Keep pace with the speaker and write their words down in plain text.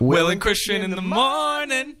Will and Christian in the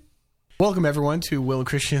morning. Welcome, everyone, to Will and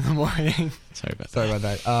Christian in the morning. Sorry about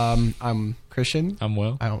that. I'm Christian. I'm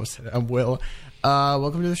Will. I almost said it. I'm Will.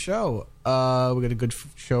 Welcome to the show. We got a good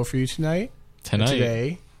show for you tonight.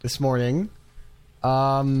 This morning.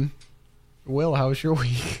 Will, how was your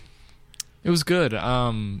week? It was good.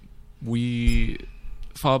 We,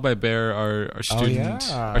 followed by Bear, our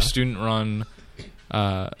student-run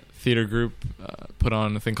theater group, put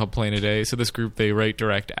on a thing called Playing a Day. So this group, they write,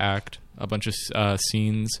 direct, act a bunch of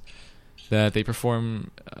scenes that they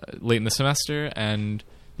perform late in the semester, and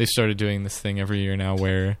they started doing this thing every year now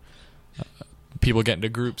where people get into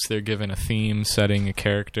groups, they're given a theme, setting, a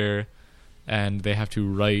character, and they have to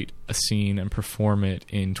write a scene and perform it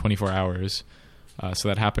in 24 hours. So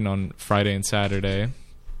that happened on Friday and Saturday,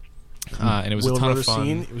 and it was a ton of fun.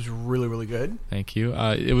 It was really, really good. Thank you.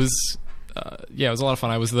 It was a lot of fun.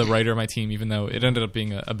 I was the writer of my team, even though it ended up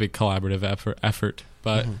being a big collaborative effort.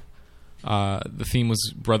 But the theme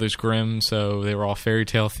was Brothers Grimm, so they were all fairy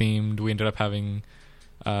tale themed. We ended up having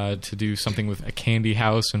to do something with a candy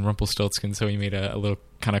house and Rumpelstiltskin, so we made a little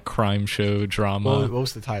kind of crime show drama. What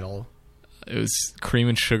was the title? It was Cream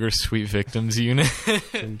and Sugar Sweet Victims Unit.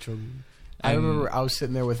 I remember I was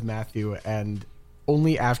sitting there with Matthew, and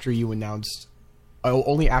only after you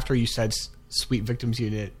said Sweet Victims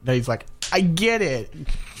Unit, that he's like, I get it.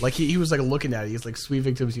 Like he was like looking at it. He's like, Sweet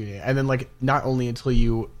Victims Unit. And then like not only until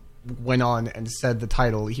you went on and said the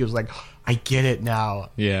title, he was like, I get it now.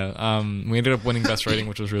 Yeah. We ended up winning Best Writing,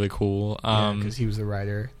 which was really cool. Because he was the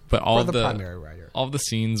writer. But all the primary writer. All of the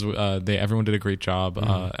scenes, everyone did a great job.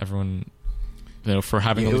 Everyone, for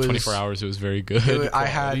having only 24 hours, it was very good. I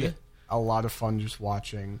had a lot of fun just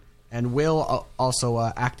watching. And Will also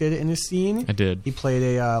acted in a scene. I did. He played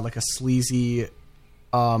a sleazy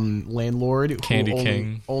landlord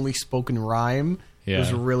who only spoke in rhyme. Yeah. It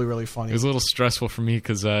was really, really funny. It was a little stressful for me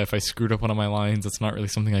because if I screwed up one of my lines, it's not really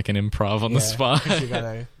something I can improv on the spot. You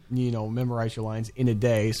gotta, memorize your lines in a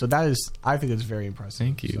day. So I think it's very impressive.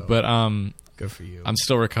 Thank you. So, but good for you. I'm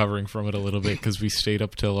still recovering from it a little bit because we stayed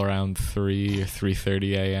up till around 3 or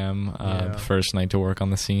 3:30 a.m. The first night to work on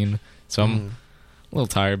the scene. So I'm a little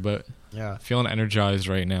tired, but feeling energized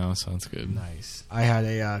right now. Sounds good. Nice. I had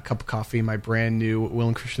a cup of coffee in my brand new Will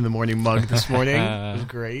and Christian in the Morning mug this morning. It was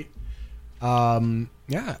great. And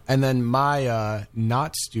then my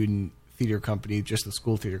not student theater company, just the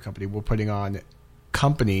school theater company, we're putting on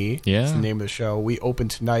Company. Yeah. That's the name of the show. We open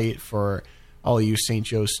tonight for all of you St.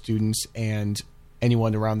 Joe's students and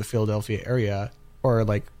anyone around the Philadelphia area or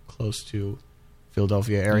like close to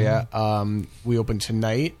Philadelphia area. We open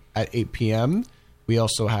tonight at 8 p.m. We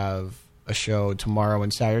also have a show tomorrow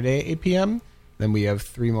and Saturday at 8 p.m. Then we have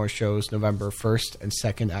 3 more shows, November 1st and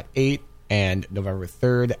 2nd at 8 and November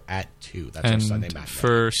 3rd at 2. That's our Sunday matinee.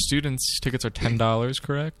 For students, tickets are $10,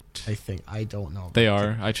 correct? I think. I don't know. They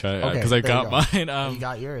are. I tried because I got mine. You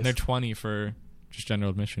got yours. They're $20 for just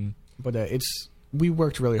general admission. But we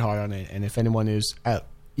worked really hard on it, and if anyone is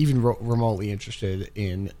even remotely interested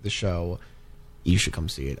in the show, you should come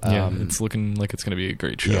see it. It's looking like it's going to be a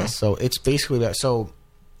great show. Yeah, so it's basically that. So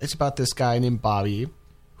it's about this guy named Bobby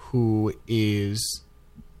who is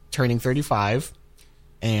turning 35,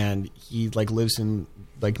 and he lives in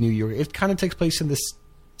New York. It kind of takes place in the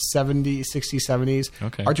 60s, 70s.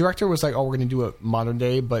 Okay. Our director was like, "Oh, we're going to do it modern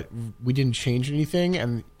day," but we didn't change anything,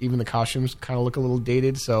 and even the costumes kind of look a little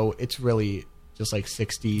dated. So it's really just like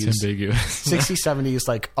 60s, it's ambiguous. 60s, 70s,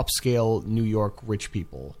 like upscale New York rich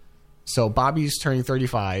people. So Bobby's turning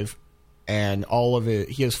 35, and all of it.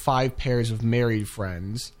 He has 5 pairs of married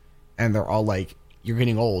friends, and they're all like, "You're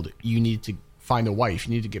getting old. You need to find a wife.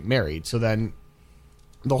 You need to get married." So then,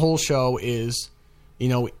 the whole show is,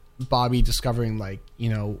 Bobby discovering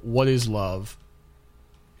what is love?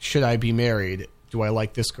 Should I be married? Do I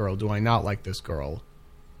like this girl? Do I not like this girl?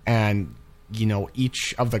 And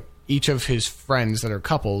each of his friends that are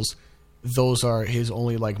couples, those are his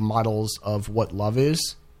only models of what love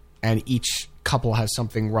is. And each couple has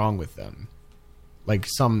something wrong with them.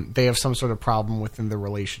 They have some sort of problem within the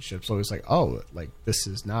relationship. So he's like, oh, this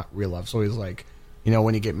is not real love. So he's like,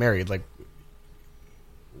 when you get married,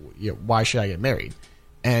 why should I get married?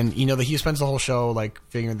 And that he spends the whole show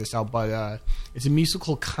figuring this out. But it's a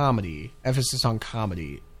musical comedy, emphasis on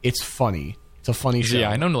comedy. It's funny. It's a funny show.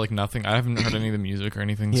 Yeah, I know nothing. I haven't heard any of the music or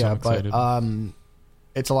anything. So I'm excited. But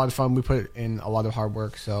it's a lot of fun. We put in a lot of hard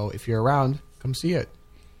work. So if you're around, come see it.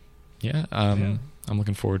 Yeah, I'm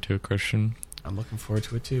looking forward to it, Christian. I'm looking forward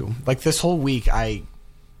to it too. This whole week,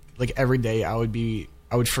 every day I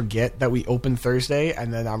would forget that we open Thursday,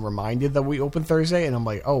 and then I'm reminded that we open Thursday, and I'm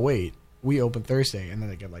like, oh wait, we open Thursday, and then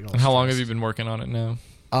I get And how long have you been working on it now?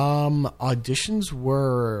 Auditions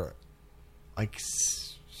were like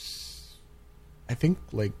I think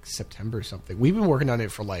like September or something. We've been working on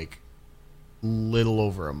it for like little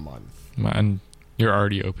over a month. And you're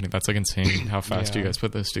already opening. That's like insane how fast you guys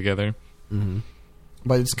put this together. Mm-hmm.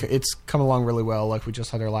 But it's come along really well. Like we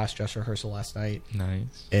just had our last dress rehearsal last night.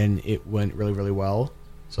 Nice. And it went really, really well.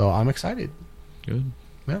 So I'm excited. Good.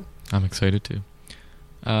 Yeah. I'm excited too.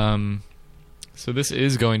 So this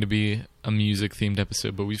is going to be a music themed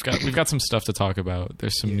episode, but we've got some stuff to talk about.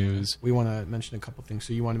 There's some news. We want to mention a couple things.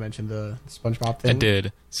 So you want to mention the SpongeBob thing? I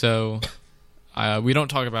did. So we don't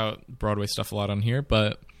talk about Broadway stuff a lot on here,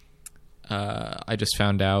 but I just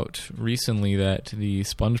found out recently that the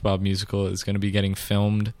SpongeBob musical is going to be getting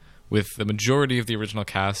filmed with the majority of the original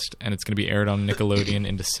cast, and it's going to be aired on Nickelodeon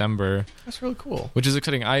in December. That's really cool. Which is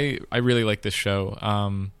exciting. I really like this show.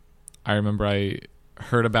 I remember I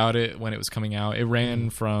heard about it when it was coming out. It ran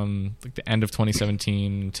from like the end of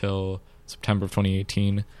 2017 until September of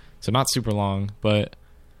 2018, so not super long. But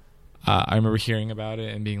I remember hearing about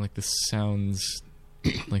it and being like, "This sounds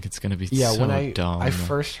like it's going to be so when dumb." I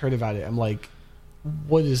first heard about it, I'm like,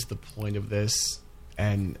 "What is the point of this?"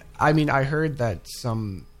 And I mean, I heard that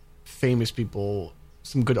some famous people,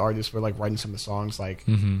 some good artists, were like writing some of the songs. Like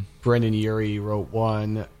Brendan Urie wrote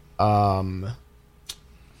one.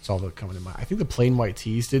 It's all that coming to mind. I think the Plain White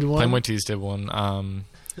T's did one. Plain White T's did one.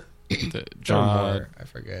 John, I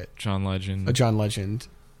forget. John Legend. John Legend.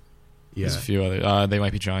 Yeah. There's a few other. They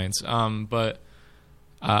might be giants. But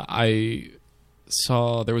I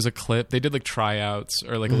saw there was a clip. They did like tryouts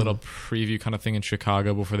or like a little preview kind of thing in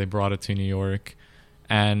Chicago before they brought it to New York.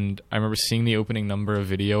 And I remember seeing the opening number of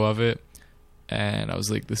video of it. And I was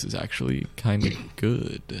like, this is actually kind of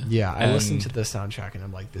good. Yeah, I listened to the soundtrack and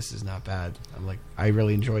I'm like, this is not bad. I'm like, I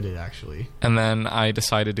really enjoyed it, actually. And then I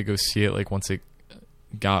decided to go see it like once it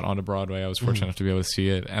got onto Broadway. I was fortunate enough to be able to see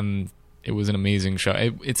it. And it was an amazing show.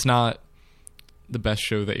 It's not the best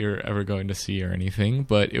show that you're ever going to see or anything,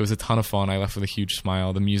 but it was a ton of fun. I left with a huge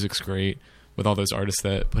smile. The music's great with all those artists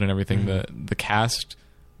that put in everything. The cast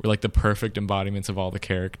were like the perfect embodiments of all the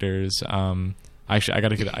characters. Actually, I got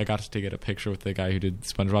to get a picture with the guy who did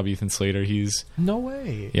SpongeBob, Ethan Slater. He's no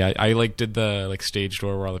way. Yeah, I like did the like stage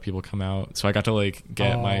door where all the people come out, so I got to like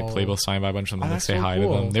get my Playbill signed by a bunch of them and like, say hi to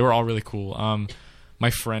them. They were all really cool. My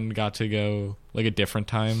friend got to go like a different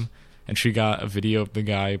time, and she got a video of the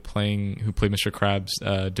guy who played Mr.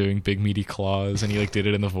 Krabs doing Big Meaty Claws, and he like did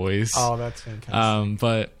it in the voice. Oh, that's fantastic.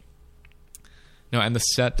 But no, and the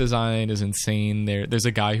set design is insane. There's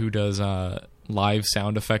a guy who does live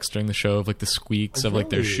sound effects during the show of like the squeaks of like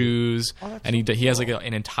their shoes, and he has like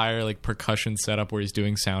an entire like percussion setup where he's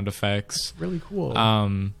doing sound effects. Really cool.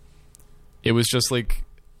 It was just like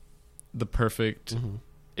the perfect.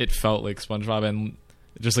 It felt like SpongeBob, and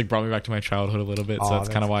it just like brought me back to my childhood a little bit. So that's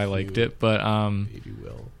kind of why I liked it. But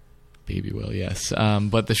Baby Will, yes.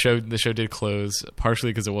 But the show did close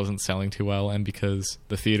partially because it wasn't selling too well, and because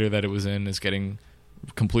the theater that it was in is getting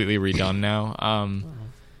completely redone now.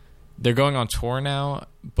 They're going on tour now,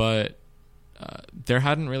 but there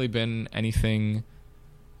hadn't really been anything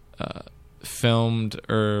filmed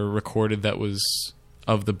or recorded that was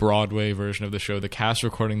of the Broadway version of the show. The cast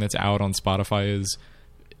recording that's out on Spotify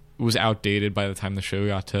was outdated by the time the show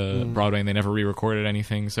got to Broadway, and they never re-recorded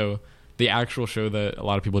anything. So the actual show that a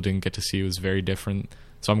lot of people didn't get to see was very different.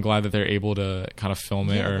 So I'm glad that they're able to kind of film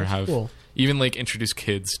it or have even like introduce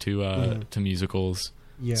kids to musicals.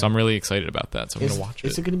 Yeah. So I'm really excited about that. So I'm going to watch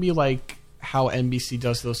it. Is it going to be like how NBC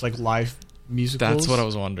does those like live musicals? That's what I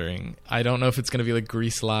was wondering. I don't know if it's going to be like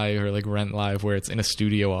Grease Live or like Rent Live where it's in a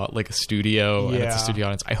studio, like a studio, and it's a studio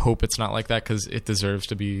audience. I hope it's not like that because it deserves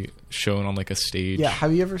to be shown on like a stage. Yeah.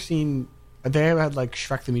 Have you ever seen? They had like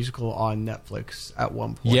Shrek the Musical on Netflix at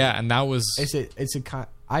one point. Yeah, and that was. It's a kind.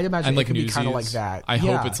 I'd imagine it could be kind of like that. I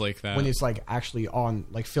hope it's like that when it's like actually on,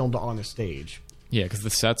 like filmed on a stage. Yeah, because the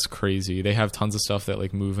set's crazy. They have tons of stuff that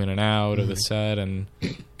like move in and out of the set, and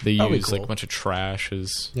they use like a bunch of trash.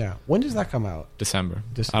 Yeah. When does that come out? December.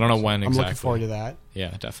 I don't know when exactly. I'm looking forward to that.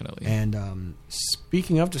 Yeah, definitely. And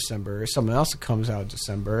speaking of December, something else that comes out in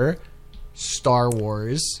December, Star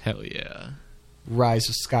Wars. Hell yeah. Rise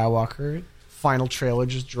of Skywalker. Final trailer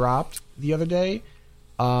just dropped the other day.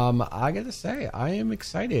 I gotta say, I am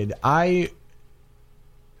excited.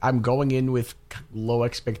 I'm going in with low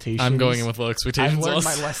expectations. I'm going in with low expectations. I've learned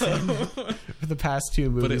my lesson for the past two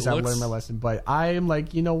movies. I've learned my lesson, but I am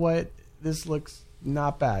like, you know what? This looks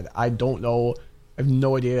not bad. I don't know. I have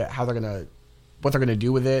no idea what they're gonna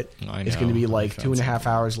do with it. It's gonna be like 2.5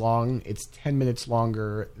 hours long. It's 10 minutes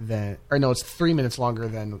longer than, or no, it's 3 minutes longer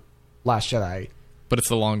than Last Jedi. But it's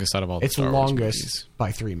the longest out of all the Star Wars movies. It's longest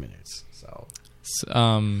by 3 minutes. So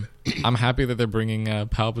I'm happy that they're bringing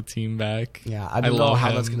Palpatine back. Yeah, I don't know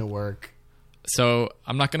how that's going to work. So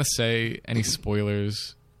I'm not going to say any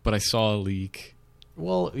spoilers, but I saw a leak.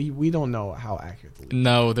 Well, we don't know how accurate the leak is.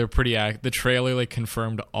 No, they're pretty accurate. The trailer like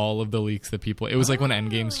confirmed all of the leaks that people... It was like when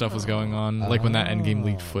Endgame stuff was going on, like when that Endgame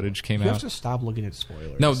leaked footage came out. You have to stop looking at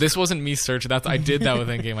spoilers. No, this wasn't me searching. I did that with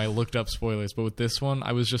Endgame. I looked up spoilers, but with this one,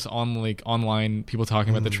 I was just on like online, people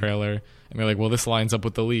talking about the trailer, and they're like, "Well, this lines up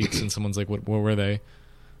with the leaks," and someone's like, "What were they?"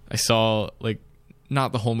 I saw like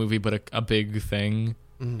not the whole movie, but a big thing.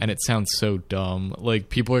 And it sounds so dumb. Like,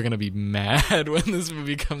 people are going to be mad when this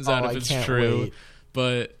movie comes out if it's true. Wait.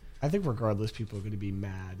 But I think regardless, people are going to be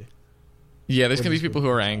mad. Yeah, there's going to be people who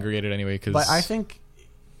are angry at it anyway. But I think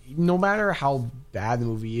no matter how bad the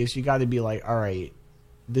movie is, you got to be like, all right,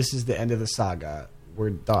 this is the end of the saga.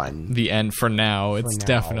 We're done. The end for now. It's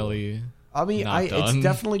definitely... I mean, it's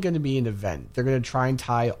definitely going to be an event. They're going to try and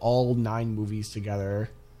tie all 9 movies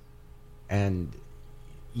together and,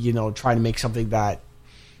 try to make something that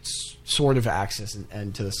sort of access an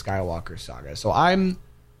end to the Skywalker saga. So I'm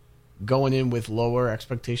going in with lower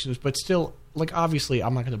expectations, but still, like, obviously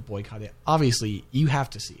I'm not going to boycott it. Obviously, you have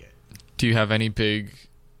to see it. Do you have any big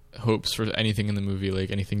hopes for anything in the movie, like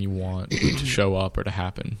anything you want to show up or to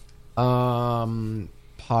happen?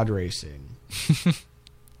 Pod racing.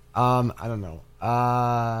 I don't know.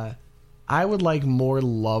 I would like more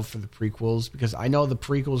love for the prequels, because I know the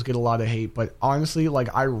prequels get a lot of hate, but honestly, like,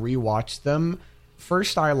 I rewatched them.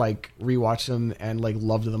 First, I like rewatched them and like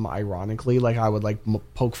loved them ironically. Like, I would like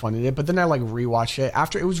poke fun at it, but then I like rewatched it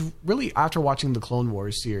after. It was really after watching the Clone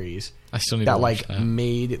Wars series. I still need to watch that.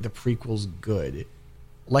 Made the prequels good.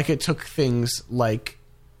 Like, it took things like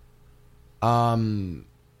in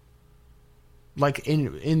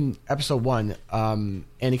episode 1,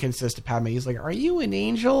 Anakin says to Padme, he's like, "Are you an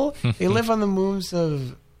angel?" They live on the moons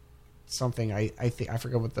of something. I think I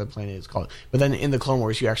forget what the planet is called. But then in the Clone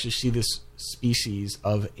Wars, you actually see this species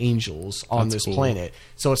of angels on this planet.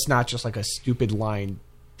 So it's not just like a stupid line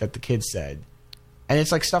that the kid said. And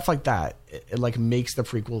it's like stuff like that. It like makes the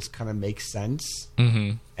prequels kind of make sense,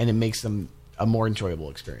 and it makes them a more enjoyable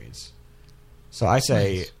experience. So I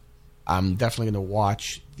say, I'm definitely going to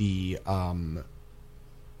watch the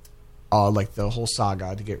like the whole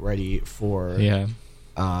saga to get ready for Rise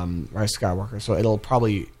of Skywalker. So it'll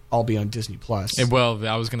probably all be on Disney Plus. Well,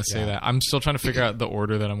 I was going to say that. I'm still trying to figure out the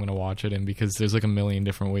order that I'm going to watch it in, because there's like a million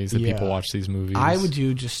different ways that people watch these movies. I would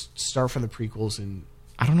just start from the prequels and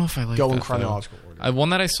I don't know if I like go in chronological order. One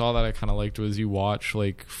that I saw that I kind of liked was you watch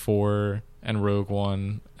like 4 and Rogue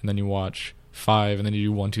One, and then you watch 5, and then you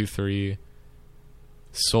do 1, 2, 3,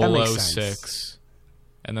 Solo 6,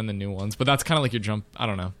 and then the new ones. But that's kind of like your jump. I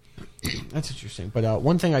don't know. That's interesting. But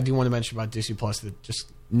one thing I do want to mention about Disney Plus, that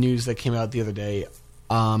just news that came out the other day.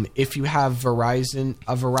 If you have Verizon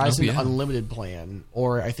Unlimited plan,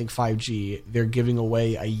 or I think 5G, they're giving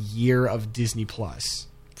away a year of Disney Plus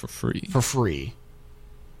for free.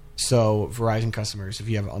 So Verizon customers, if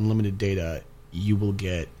you have unlimited data, you will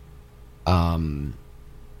get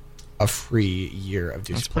a free year of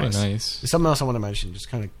Disney Plus. That's pretty nice. Something else I want to mention, just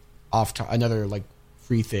kind of another like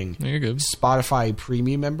free thing. No, you're good. Spotify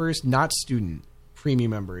premium members, not student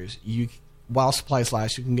premium members, while supplies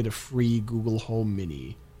last, you can get a free Google Home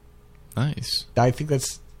Mini. Nice. I think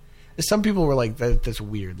some people were like, that's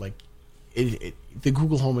weird. Like, the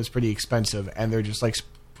Google Home is pretty expensive, and they're just like,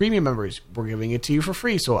 premium members, we're giving it to you for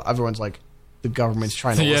free. So everyone's like, the government's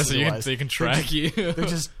trying to listen to us. They can track you. They're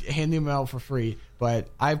just handing them out for free. But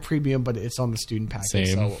I have premium, but it's on the student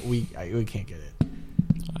package, so we can't get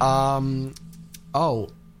it.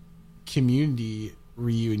 Community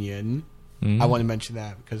reunion. I want to mention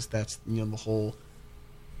that because that's the whole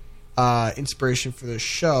inspiration for the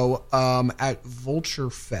show. At Vulture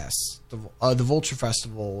Fest, the Vulture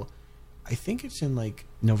Festival, I think it's in like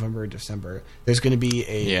November or December. There's going to be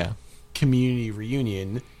a community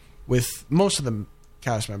reunion with most of the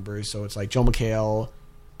cast members. So it's like Joel McHale,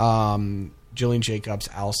 Jillian Jacobs,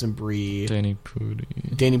 Alison Brie, Danny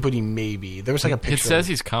Pudi. Danny Pudi, maybe. There was like a picture. It says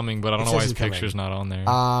he's coming, but I don't know why his picture's not on there.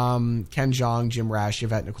 Ken Jeong, Jim Rash,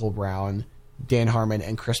 Yvette Nicole Brown, Dan Harmon,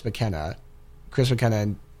 and Chris McKenna. Chris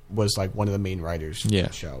McKenna was like one of the main writers for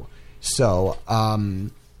the show. So,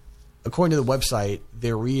 according to the website,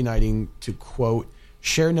 they're reuniting to, quote,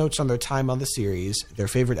 share notes on their time on the series, their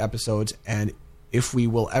favorite episodes, and if we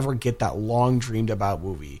will ever get that long dreamed about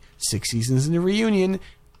movie. 6 seasons in a reunion.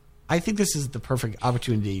 I think this is the perfect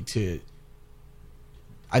opportunity to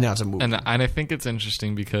announce a movie. And I think it's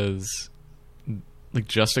interesting because like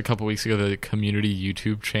just a couple weeks ago, the community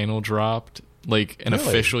YouTube channel dropped, like an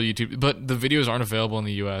official YouTube, but the videos aren't available in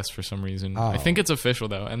the US for some reason. I think it's official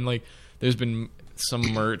though. And like there's been some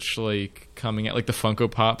merch like coming out, like the Funko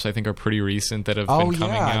Pops. I think are pretty recent that have been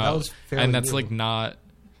coming out, that was and that's new. like not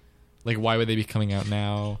like why would they be coming out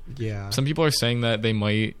now? Yeah, some people are saying that they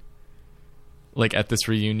might. Like at this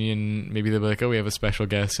reunion, maybe they'll be like, "Oh, we have a special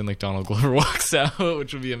guest," and like Donald Glover walks out,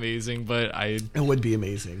 which would be amazing. But it would be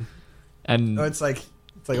amazing. And it's like,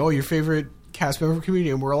 oh, your favorite cast member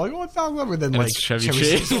comedian. We're like, oh, it's Donald Glover. Then like Chevy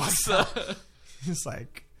Chase. It's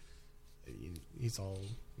like he's all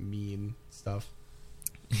mean stuff.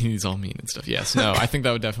 He's all mean and stuff. Yes, no, I think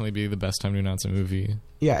that would definitely be the best time to announce a movie.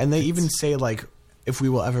 Yeah, and they even say like, if we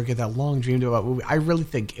will ever get that long dreamed about movie, I really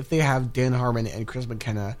think if they have Dan Harmon and Chris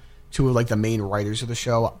McKenna, two of like the main writers of the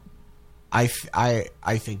show, I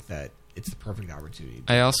think that it's the perfect opportunity.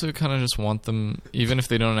 I also kind of just want them, even if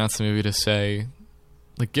they don't announce the movie, to say,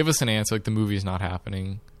 like, give us an answer. Like the movie's not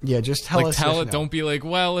happening. Yeah, just tell us. Tell it. No. Don't be like,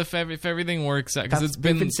 well, if everything works out, because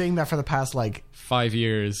they've been saying that for the past like 5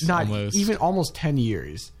 years, almost 10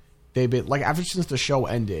 years. They've been like ever since the show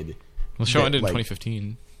ended. Well, the show ended in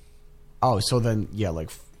 2015. Oh, so then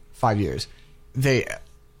like 5 years.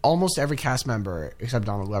 Almost every cast member except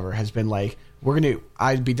Donald Glover has been like,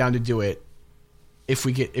 I'd be down to do it if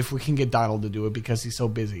we can get Donald to do it because he's so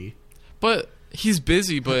busy. But he's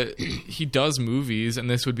busy, but he does movies, and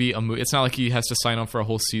this would be a movie. It's not like he has to sign up for a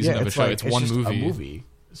whole season of a show. It's one movie. A movie.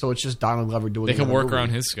 So it's just Donald Glover doing. They can work around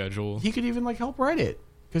his schedule. He could even like help write it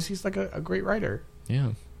because he's like a great writer.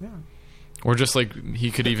 Yeah. Yeah. Or just like he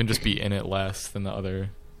could even just be in it less than the other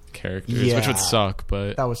characters, which would suck.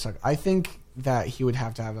 But that would suck. I think that he would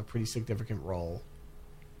have to have a pretty significant role.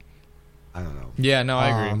 I don't know. Yeah, no,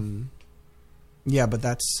 I agree. Yeah, but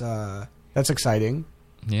that's exciting.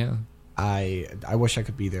 Yeah. I wish I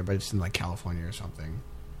could be there, but it's in like California or something.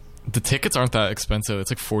 The tickets aren't that expensive.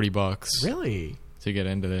 It's like $40. Really? To get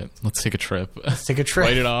into it. Let's take a trip. Let's take a trip.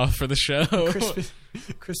 Write it off for the show.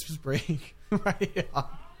 Christmas break. Write it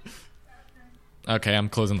off. Okay, I'm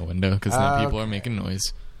closing the window because now people are making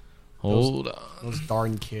noise. Hold on. Those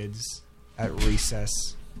darn kids at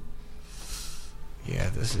recess. Yeah,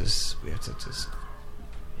 we have to just...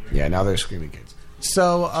 Yeah, now they're screaming kids.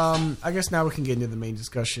 So, I guess now we can get into the main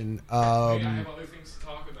discussion. I have other things to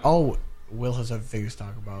talk about. Oh, Will has other things to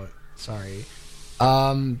talk about. Sorry.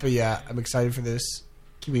 But yeah, I'm excited for this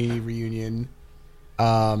community reunion.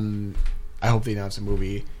 I hope they announce a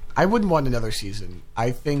movie. I wouldn't want another season.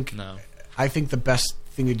 I think the best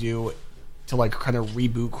thing to do to like kind of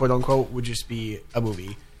reboot, quote unquote, would just be a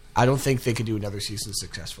movie. I don't think they could do another season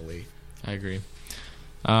successfully. I agree.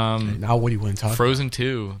 Okay, now what do you want to talk Frozen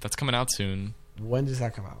 2. That's coming out soon. When does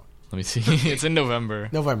that come out? Let me see. It's in November.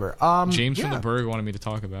 James from the Berg wanted me to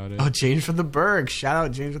talk about it. Oh, James from the Berg. Shout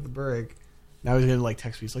out James from the Berg. Now he's going to like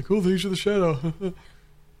text me. He's like, oh, thanks for the shout out.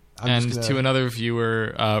 And to another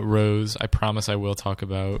viewer, Rose, I promise I will talk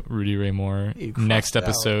about Rudy Ray Moore next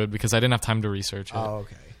episode because I didn't have time to research it. Oh,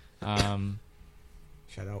 okay.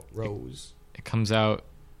 Shout out Rose. It comes out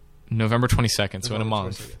November 22nd, so in a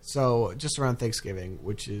month. 22nd. So just around Thanksgiving,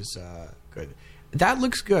 which is good. That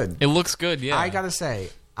looks good. It looks good, yeah. I gotta say,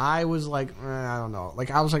 I was like, I don't know.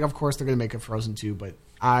 Like, I was like, of course they're gonna make a Frozen 2, but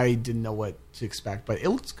I didn't know what to expect. But it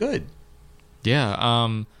looks good.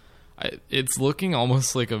 Yeah. It's looking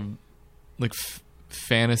almost like a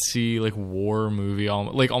fantasy like war movie,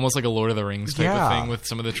 almost like a Lord of the Rings type of thing with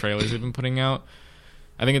some of the trailers they've been putting out.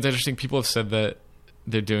 I think it's interesting. People have said that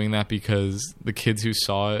they're doing that because the kids who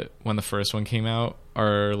saw it when the first one came out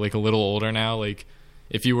are like a little older now. Like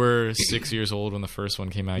if you were 6 years old when the first one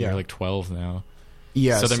came out, you're like 12 now.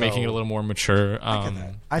 Yeah, so they're making it a little more mature.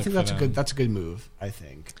 I think that's a good move. I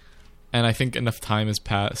think, and I think enough time has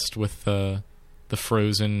passed with the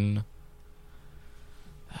Frozen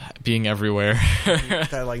being everywhere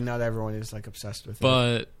that like not everyone is like obsessed with it.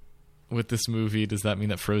 But with this movie, does that mean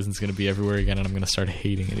that Frozen's going to be everywhere again and I'm going to start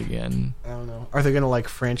hating it again? I don't know. Are they going to like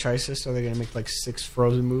franchise this? Are they going to make like 6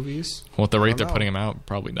 Frozen movies? Well, at the rate they're putting them out,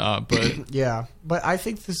 probably not. But yeah, but I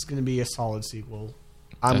think this is going to be a solid sequel.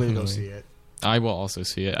 I'm going to go see it. I will also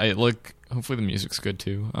see it. Hopefully the music's good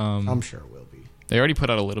too. I'm sure it will be. They already put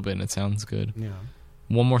out a little bit and it sounds good. Yeah.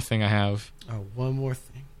 One more thing I have. Oh, one more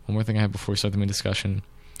thing. One more thing I have before we start the main discussion.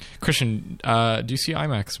 Christian, do you see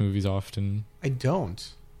IMAX movies often? I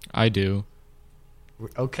don't. I do.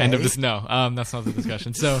 Okay. End of this. No, that's not the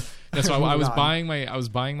discussion. So that's why I was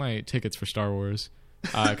buying my tickets for Star Wars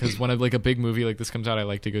because when a big movie like this comes out, I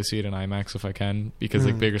like to go see it in IMAX if I can because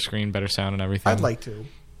like bigger screen, better sound, and everything. I'd like to.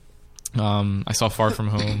 I saw Far From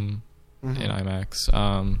Home in IMAX,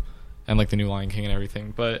 and like the new Lion King and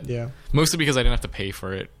everything, but mostly because I didn't have to pay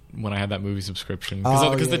for it when I had that movie subscription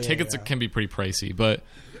because the tickets can be pretty pricey. But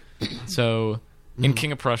so in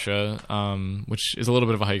King of Prussia, which is a little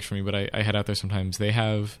bit of a hike for me, but I head out there sometimes. They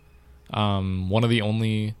have one of the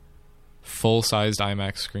only full-sized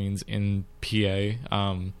IMAX screens in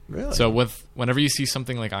PA. Really? So whenever you see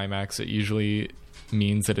something like IMAX, it usually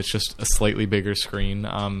means that it's just a slightly bigger screen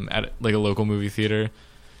at like a local movie theater,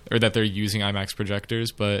 or that they're using IMAX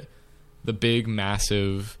projectors. But the big,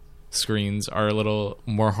 massive screens are a little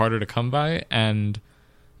more harder to come by, and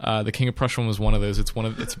the King of Prussia one was one of those.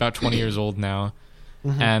 It's about 20 years old now,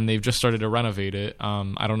 and they've just started to renovate it.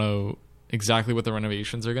 I don't know exactly what the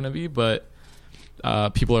renovations are going to be, but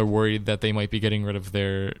people are worried that they might be getting rid of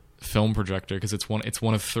their film projector, because it's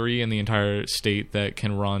one of 3 in the entire state that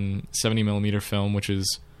can run 70 millimeter film, which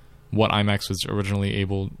is what IMAX was originally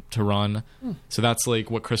able to run. So that's like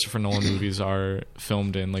what Christopher Nolan movies are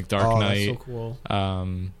filmed in, like Dark Knight, that's so cool.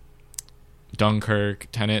 Dunkirk,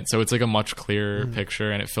 Tenet. So it's like a much clearer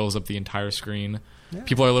picture, and it fills up the entire screen. Yeah.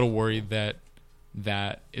 People are a little worried that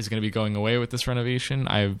is going to be going away with this renovation.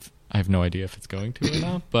 I have no idea if it's going to or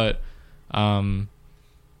not, but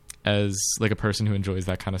as like a person who enjoys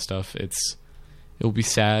that kind of stuff, it will be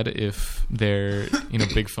sad if their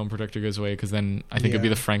big film projector goes away, because then I think it'd be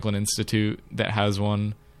the Franklin Institute that has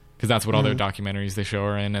one, because that's what all their documentaries they show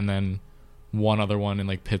are in, and then one other one in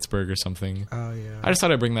like Pittsburgh or something. Oh yeah. I just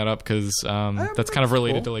thought I'd bring that up because that's kind of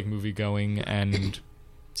related to like movie going and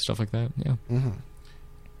stuff like that. Yeah.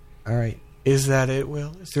 All right. Is that it,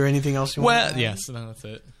 Will? Is there anything else you want to add? Yes. No, that's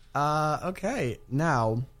it. Okay.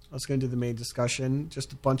 Now let's go into the main discussion.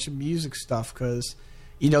 Just a bunch of music stuff, because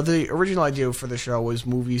the original idea for the show was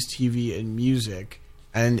movies, TV, and music.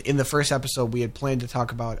 And in the first episode, we had planned to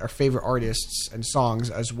talk about our favorite artists and songs,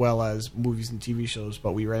 as well as movies and TV shows,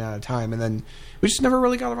 but we ran out of time, and then we just never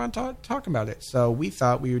really got around to talking about it. So we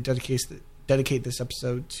thought we would dedicate this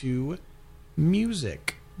episode to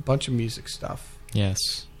music, a bunch of music stuff.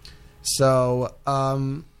 Yes. So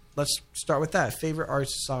let's start with that. Favorite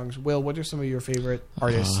artists and songs. Will, what are some of your favorite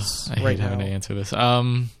artists I hate having to answer this.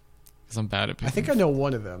 Because I'm bad at picking. I think I know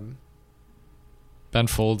one of them. Ben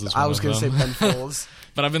Folds is one of them. I was going to say Ben Folds.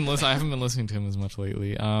 But I haven't been listening to him as much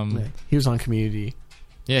lately. He was on Community.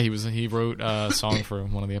 Yeah, he wrote a song for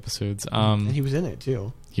one of the episodes. And he was in it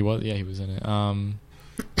too. He was in it. I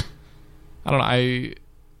don't know. I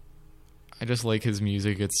just like his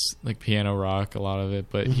music. It's like piano rock, a lot of it,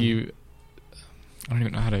 but I don't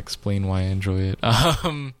even know how to explain why I enjoy it.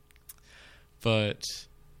 But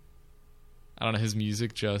I don't know, his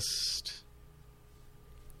music just,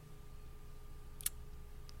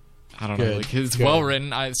 I don't know, like his well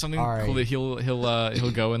written. Something cool that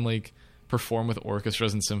he'll go and like perform with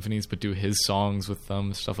orchestras and symphonies, but do his songs with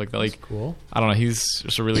them, stuff like that. Like, that's cool. I don't know. He's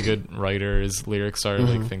just a really good writer. His lyrics are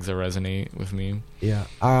like things that resonate with me. Yeah.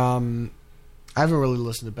 I haven't really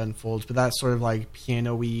listened to Ben Folds, but that sort of like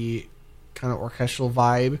piano-y kind of orchestral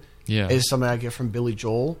vibe is something I get from Billy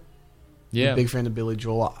Joel. Yeah, I'm a big fan of Billy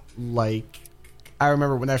Joel. Like, I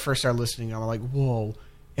remember when I first started listening, I'm like, whoa.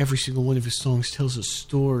 Every single one of his songs tells a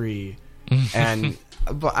story.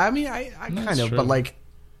 But I mean, I kind of, but like,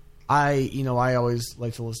 I always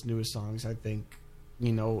like to listen to his songs. I think,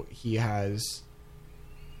 he has,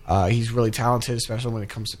 he's really talented, especially when it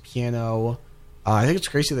comes to piano. I think it's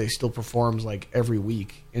crazy that he still performs like every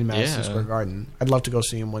week in Madison Square Garden. I'd love to go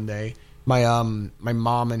see him one day. My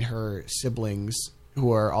mom and her siblings,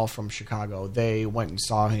 who are all from Chicago, they went and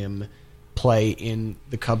saw him play in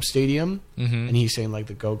the Cubs stadium, and he sang like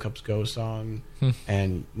the "Go Cubs Go" song,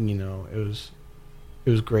 and it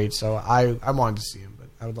was great. So I wanted to see him, but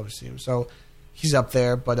I would love to see him. So he's up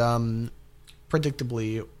there, but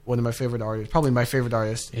predictably, one of my favorite artists, probably my favorite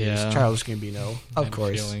artist, is Childish Gambino. Of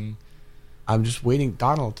course, I'm just waiting.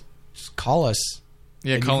 Donald, just call us.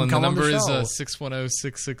 Yeah, Colin. The number is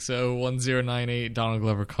 610-660-1098. Donald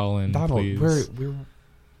Glover, Colin. Donald, please.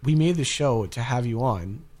 We made the show to have you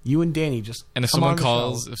on. You and Danny just if someone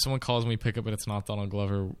calls and we pick up and it's not Donald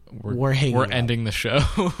Glover, we're ending the show.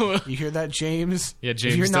 You hear that, James? Yeah,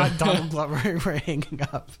 James. If you're not Donald Glover, we're hanging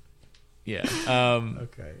up. Yeah.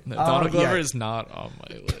 Okay. No, Donald Glover is not on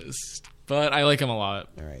my list, but I like him a lot.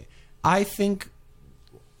 All right. I think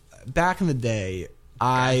back in the day,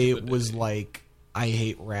 I was like, I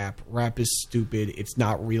hate rap. Rap is stupid. It's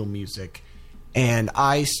not real music. And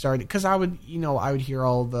I started, because I would hear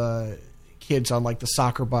all the kids on like the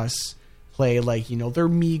soccer bus play like, their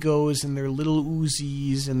Migos and their Little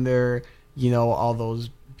Uzis and their, all those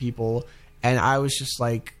people. And I was just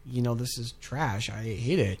like, this is trash. I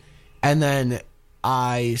hate it. And then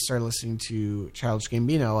I started listening to Childish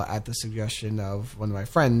Gambino at the suggestion of one of my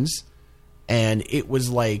friends. And it was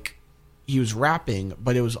like, he was rapping,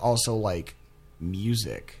 but it was also like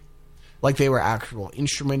music. Like, they were actual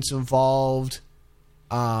instruments involved.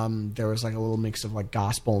 There was like a little mix of like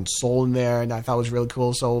gospel and soul in there, and I thought it was really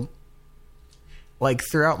cool. So, like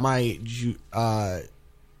throughout my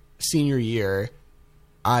senior year,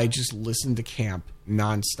 I just listened to camp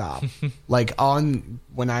nonstop. Like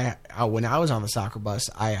when I was on the soccer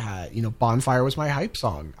bus, I had Bonfire was my hype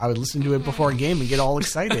song. I would listen to it before a game and get all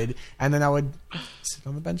excited, and then I would sit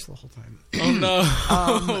on the bench the whole time.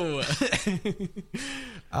 Oh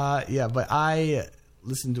no! Yeah, but I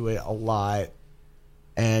listened to it a lot,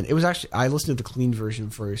 and it was actually I listened to the clean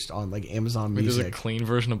version first on like Amazon Music. There's a clean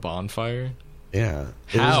version of Bonfire. Yeah,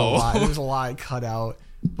 how? There was a lot cut out.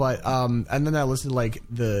 But and then I listened to like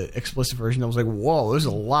the explicit version. I was like, "Whoa, there's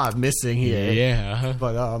a lot missing here." Yeah.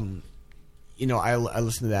 But I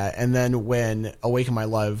listened to that, and then when "Awaken My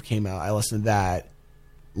Love" came out, I listened to that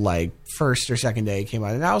like first or second day it came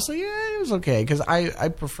out, and I was like, "Yeah, it was okay," because I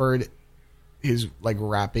preferred his like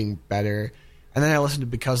rapping better. And then I listened to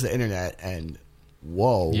 "Because of the Internet," and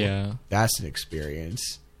whoa, yeah, that's an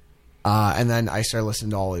experience. And then I started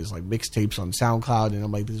listening to all his like mixtapes on SoundCloud, and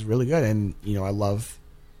I'm like, "This is really good." And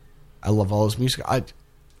I love all his music. I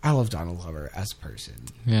love Donald Glover as a person.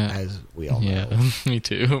 Yeah, as we all know. Yeah, me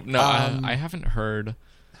too. No, I haven't heard.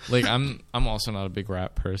 Like, I'm also not a big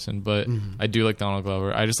rap person, but I do like Donald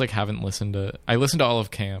Glover. I just like haven't listened to. I listened to all of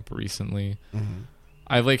Camp recently.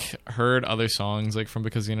 I like heard other songs like from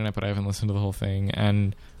Because of the Internet, but I haven't listened to the whole thing.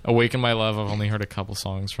 And Awaken My Love, I've only heard a couple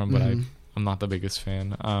songs from, but I'm not the biggest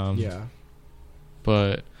fan. Yeah,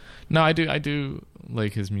 but no, I do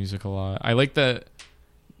like his music a lot. I like that.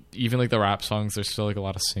 Even like the rap songs, there's still like a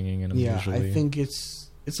lot of singing in them. Yeah, usually. I think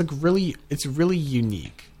it's like really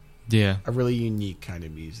unique. Yeah, a really unique kind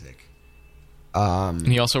of music. And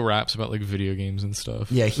he also raps about like video games and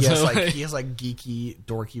stuff. Yeah, he has like geeky,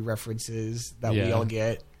 dorky references that we all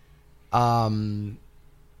get. Yeah.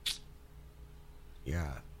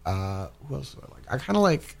 Who else do I like? I kind of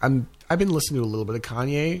like. I've been listening to a little bit of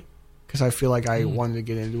Kanye because I feel like I wanted to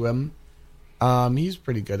get into him. He's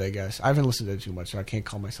pretty good, I guess. I haven't listened to it too much, so I can't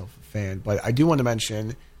call myself a fan. But I do want to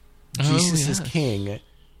mention Jesus is King.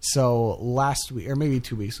 So last week, or maybe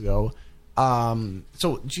 2 weeks ago,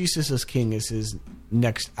 so Jesus is King is his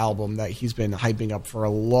next album that he's been hyping up for a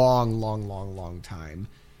long time.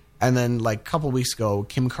 And then like a couple weeks ago,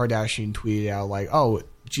 Kim Kardashian tweeted out like, "Oh,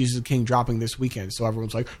 Jesus is King dropping this weekend." So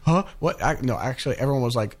everyone's like, "Huh? What?" No, actually, everyone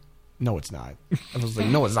was like, "No, it's not." Everyone was like,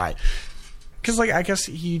 "No, it's not," because like I guess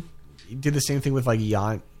he did the same thing with like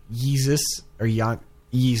Yeezus, I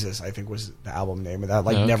think was the album name, and that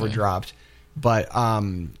like never dropped. But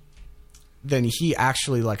then he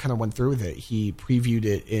actually like kind of went through with it. He previewed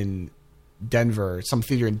it in Denver, some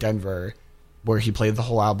theater in Denver, where he played the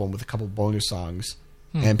whole album with a couple bonus songs,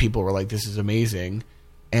 and people were like, "This is amazing."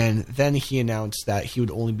 And then he announced that he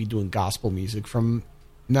would only be doing gospel music from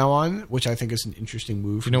now on, which I think is an interesting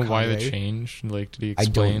move. Do you know why the change? Like, did he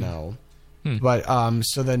explain? I don't know. But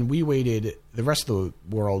so then we waited, the rest of the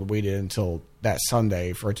world waited until that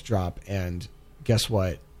Sunday for it to drop, and guess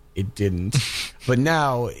what? It didn't. But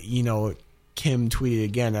now, Kim tweeted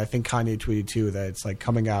again, I think Kanye tweeted too, that it's like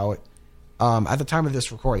coming out at the time of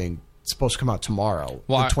this recording. It's supposed to come out tomorrow,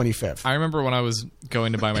 the 25th. I remember when I was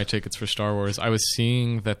going to buy my tickets for Star Wars, I was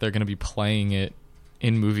seeing that they're going to be playing it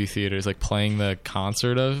in movie theaters, like playing the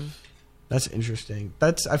concert of. That's interesting.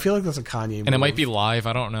 I feel like that's a Kanye move. And it might be live,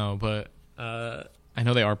 I don't know, but I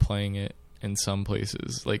know they are playing it in some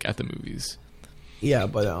places, like at the movies. Yeah,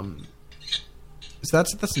 but so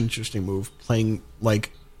that's an interesting move, playing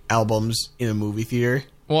like albums in a movie theater.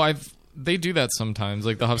 Well, they do that sometimes.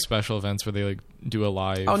 Like they'll have special events where they like do a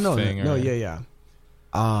live thing. Yeah.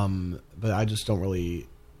 But I just don't really.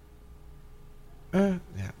 Yeah.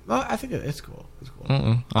 Well, I think it's cool. It's cool.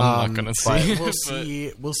 I'm not gonna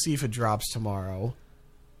see. We'll see if it drops tomorrow.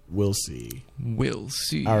 We'll see.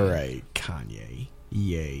 All right, Kanye.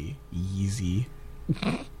 Yay. Yeezy.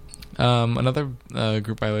 Another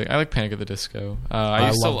group I like Panic at the Disco.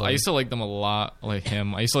 I used to like them a lot, like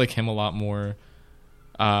him. I used to like him a lot more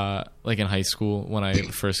like in high school when I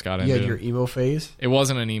first got into it. Your emo phase? It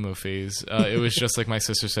wasn't an emo phase. It was just like my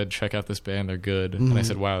sister said, check out this band, they're good. And I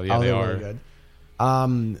said, wow, yeah, they are. Really good.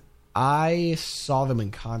 I saw them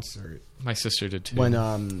in concert. My sister did too. When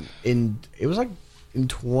it was like in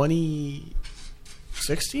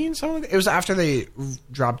 2016, something like that. It was after they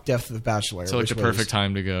dropped Death of the Bachelor. So like the perfect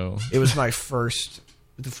time to go. It was the first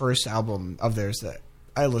album of theirs that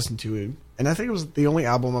I listened to, and I think it was the only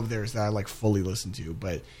album of theirs that I like fully listened to.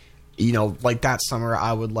 But like that summer,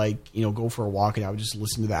 I would like go for a walk and I would just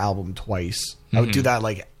listen to the album twice. I would do that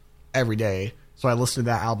like every day. So I listened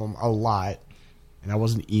to that album a lot, and I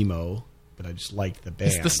wasn't emo, but I just liked the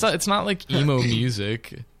band. It's not like emo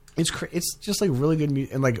music. It's just like really good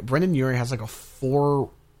music, and like Brendan Urie has like a 4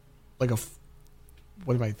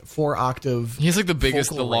 octave. He's like the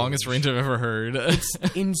biggest, the longest range I've ever heard. It's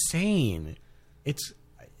insane. It's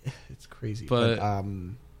crazy, but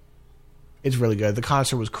it's really good. The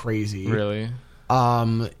concert was crazy. Really?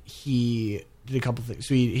 He did a couple things.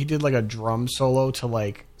 So he did like a drum solo to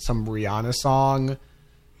like some Rihanna song.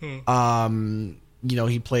 You know,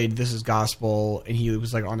 he played "This Is Gospel" and he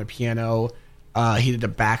was like on a piano. He did a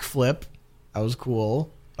backflip. That was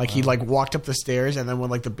cool. Like he like walked up the stairs and then when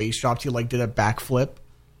like the bass dropped, he like did a backflip.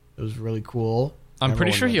 It was really cool. I'm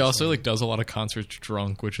pretty sure he also like does a lot of concerts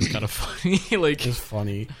drunk, which is kind of funny. Like it's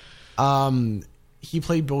funny. He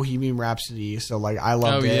played Bohemian Rhapsody, so like I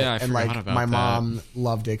loved it, yeah, and like my mom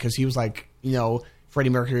loved it because he was like, you know,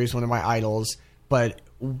 Freddie Mercury is one of my idols. But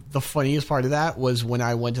the funniest part of that was when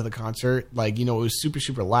I went to the concert, like, you know, it was super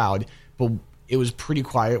super loud, but it was pretty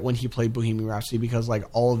quiet when he played Bohemian Rhapsody because like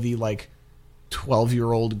all of the like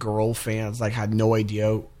 12-year-old girl fans like had no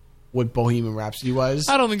idea what Bohemian Rhapsody was.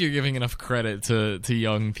 I don't think you're giving enough credit to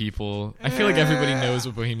young people. I feel like everybody knows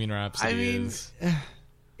what Bohemian Rhapsody is.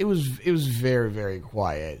 It was very, very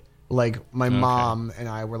quiet. Like my mom and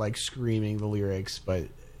I were like screaming the lyrics, but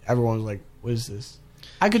everyone was like, "What is this?"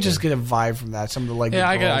 I could just get a vibe from that. Some of the like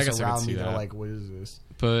I girls guess around me are like, "What is this?"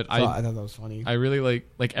 But so I thought that was funny. I really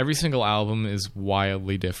like every single album is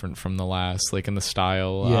wildly different from the last, like in the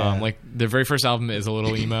style. Yeah. Like their very first album is a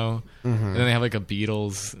little emo, and then they have like a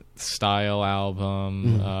Beatles style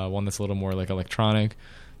album, one that's a little more like electronic.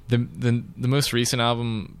 The most recent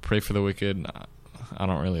album, "Pray for the Wicked," I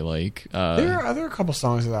don't really like. There are a couple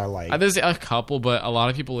songs that I like. There's a couple, but a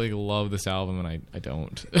lot of people like love this album, and I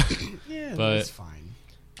don't. Yeah, but that's fine.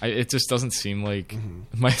 It just doesn't seem like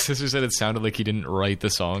my sister said it sounded like he didn't write the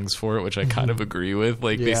songs for it, which I kind of agree with.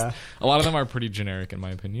 Like a lot of them are pretty generic in my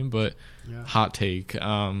opinion, but hot take.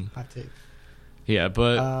 Hot take. Yeah,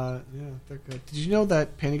 but yeah, they're good. Did you know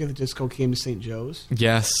that Panic at the Disco came to St. Joe's?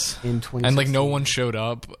 Yes. In 2016. And like no one showed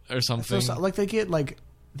up or something. So, like they get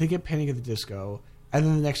Panic at the Disco, and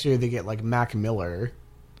then the next year they get like Mac Miller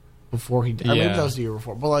before he died. Yeah. Maybe that was the year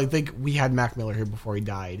before. But like we had Mac Miller here before he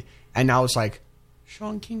died, and now it's like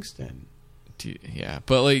Sean Kingston. Yeah,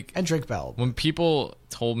 but like and Drake Bell. When people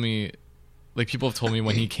told me, like people have told me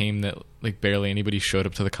when he came that like barely anybody showed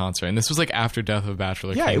up to the concert, and this was like after Death of a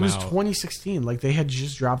Bachelor. Yeah, came it was out. 2016. Like they had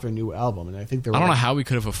just dropped their new album, and I think they were I don't know how we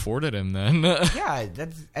could have afforded him then. Yeah,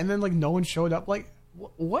 and then like no one showed up. Like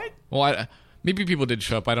what? Well, maybe people did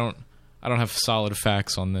show up. I don't have solid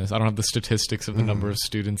facts on this. I don't have the statistics of the number of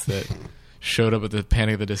students that showed up at the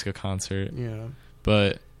Panic at the Disco concert. Yeah,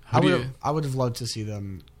 but I would have loved to see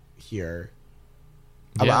them here.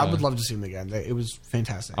 Yeah. I would love to see them again. It was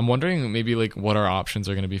fantastic. I'm wondering maybe like what our options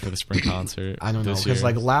are going to be for the spring concert. I don't know because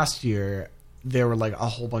like last year there were like a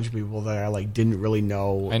whole bunch of people that I like didn't really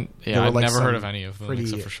know. And I've never heard of any of them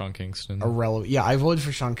except for Sean Kingston. Irrelevant. Yeah, I voted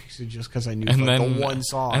for Sean Kingston just because I knew the one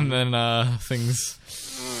song. And then things.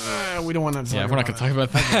 We don't want to. Yeah, we're not going to talk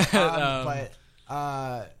about that.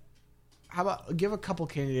 But how about give a couple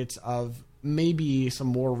candidates of maybe some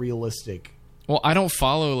more realistic. Well, I don't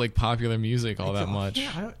follow like popular music all that much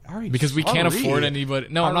because we can't afford anybody.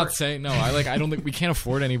 No, I'm not saying no. I don't think we can't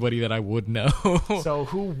afford anybody that I would know. So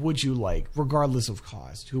who would you like, regardless of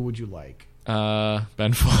cost? Who would you like?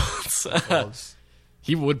 Ben Folds.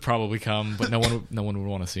 He would probably come, but no one would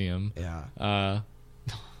want to see him. Yeah.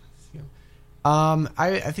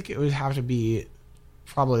 I think it would have to be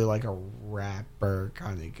probably like a rapper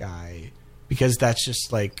kind of guy because that's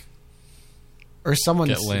just like, or someone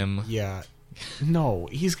get Lim. Yeah. No,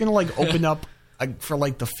 he's gonna like open up for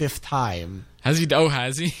like the 5th time. Has he? Oh,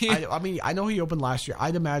 has he? I mean, I know he opened last year.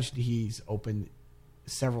 I'd imagine he's opened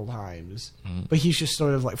several times, but he's just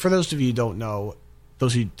sort of like, for those of you who don't know,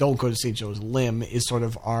 those who don't go to St. Joe's, Lim is sort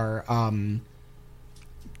of our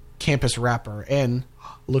campus rapper, and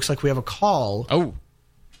looks like we have a call. Oh,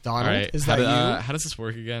 Donald, right. Is that you? How does this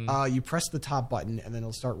work again? You press the top button, and then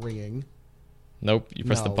it'll start ringing. Nope, you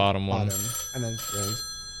press the bottom one, and then it rings.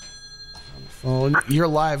 Phone. You're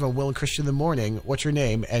live on Will and Christian in the Morning. What's your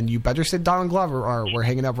name? And you better say Donald Glover, or we're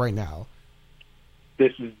hanging up right now.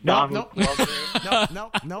 This is Donald Glover.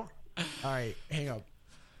 No. All right, hang up.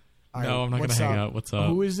 All right, no, I'm not going to hang up. What's up?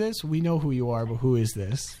 Who is this? We know who you are, but who is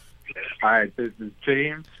this? All right, this is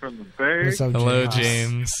James from the Berg. What's up, Hello,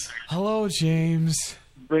 James. Hello, James.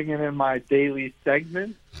 Bringing in my daily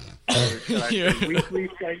segment, or should I say weekly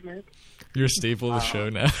segment. You're a staple of the show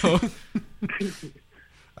now.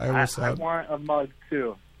 I want a mug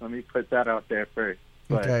too. Let me put that out there first.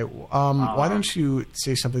 But, okay. Why don't you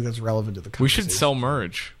say something that's relevant to the conversation? We should sell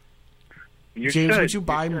merch. James, would you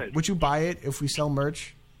buy it if we sell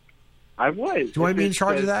merch? I would. Do you want to be in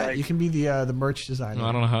charge of that? Like, you can be the merch designer. No,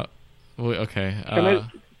 I don't know how. Well, okay.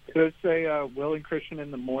 Could it say Will and Christian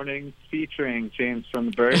in the morning featuring James from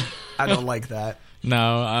the Bird? I don't like that.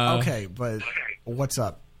 No. Okay, but what's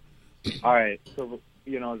up? All right. So,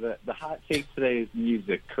 the hot take today is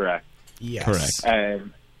music, correct? Yes. Correct.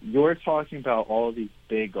 And you're talking about all these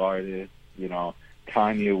big artists,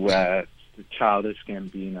 Kanye West, Childish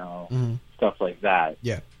Gambino, stuff like that.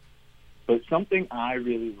 Yeah. But something I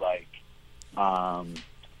really like,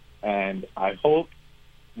 and I hope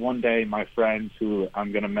one day my friend who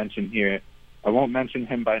I'm going to mention here, I won't mention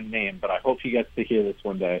him by name, but I hope he gets to hear this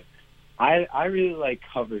one day. I really like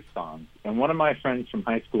cover songs. And one of my friends from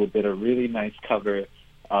high school did a really nice cover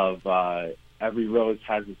of Every Rose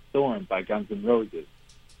Has Its Thorn by Guns N' Roses.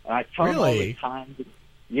 And I tell him all the time.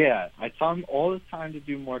 I tell him all the time to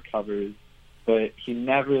do more covers, but he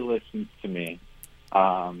never listens to me.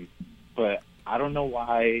 But I don't know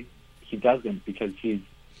why he doesn't, because he's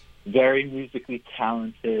very musically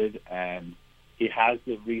talented and he has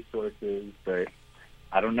the resources, but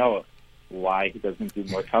I don't know why he doesn't do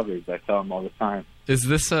more covers. I tell him all the time. Is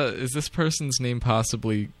this person's name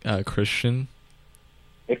possibly Christian?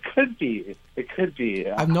 It could be. It could be.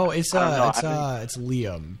 No, it's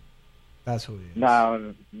Liam. That's who it is.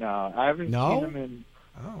 No, I haven't seen him in.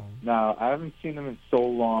 Oh. No, I haven't seen him in so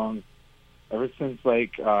long. Ever since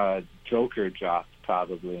Joker dropped,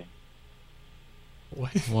 probably.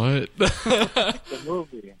 What? The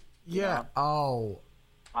movie. Yeah. Oh.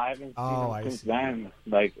 I haven't seen him since then.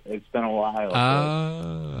 It's been a while.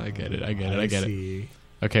 I get it. I get it.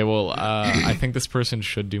 Okay, well, I think this person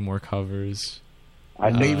should do more covers.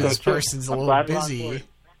 Maybe this person's a little busy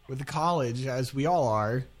with the college, as we all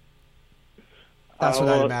are. That's what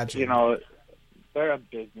I imagine. They're a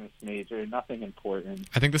business major, nothing important.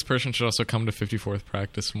 I think this person should also come to 54th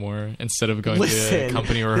practice more instead of going to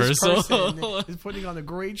company rehearsal. This person is putting on a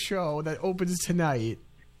great show that opens tonight.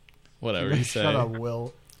 Whatever you say. Shut up,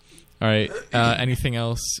 Will. All right. Anything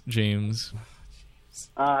else, James?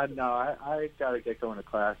 No, I gotta get going to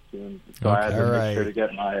class soon, so I have to make sure to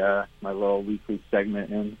get my little weekly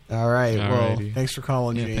segment in. All right. Well, thanks for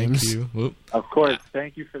calling, James. Thank you. Whoop. Of course.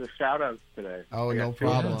 Thank you for the shout-outs today. Oh, no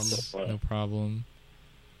problem. No problem.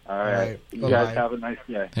 All right. You guys have a nice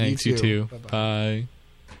day. Thanks. You too. Bye.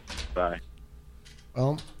 Bye.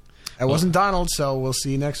 Well, it wasn't Donald, so we'll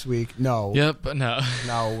see you next week. No. Yep. No.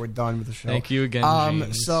 No, we're done with the show. Thank you again,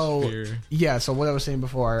 James. So what I was saying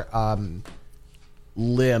before,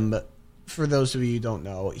 Lim, for those of you who don't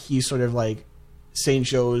know, he's sort of like St.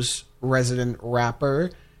 Joe's resident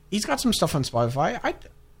rapper. He's got some stuff on Spotify.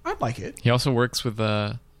 I'd like it. He also works with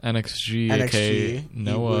NXG, aka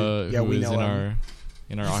Noah, who is in our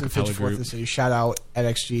acapella group. Shout out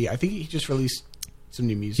NXG. I think he just released some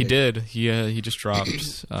new music. He did. He just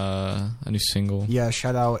dropped a new single. Yeah,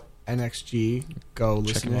 shout out NXG. Go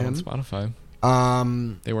listen to him on Spotify.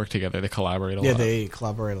 They work together. They collaborate a lot. Yeah, they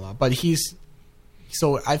collaborate a lot. But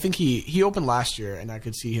I think he opened last year, and I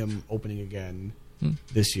could see him opening again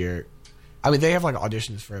this year. I mean, they have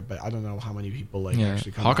auditions for it, but I don't know how many people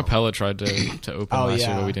actually come. Acapella tried to open last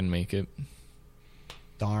year, but we didn't make it.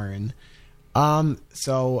 Darn.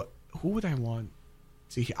 So who would I want?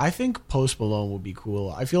 See, I think Post Malone would be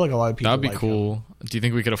cool. I feel like a lot of people. That'd be cool. Him. Do you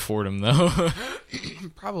think we could afford him though?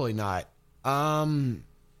 Probably not. But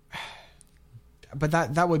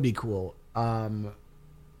that would be cool. Who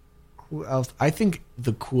else? I think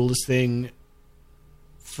the coolest thing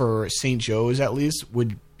for St. Joe's, at least,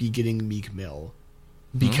 would be getting Meek Mill,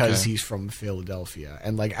 because he's from Philadelphia,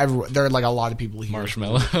 and there are a lot of people here.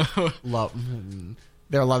 Marshmallow.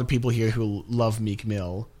 There are a lot of people here who love Meek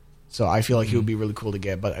Mill, so I feel like he would be really cool to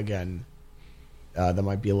get. But again, that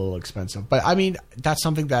might be a little expensive. But I mean, that's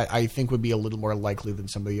something that I think would be a little more likely than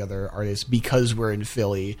some of the other artists, because we're in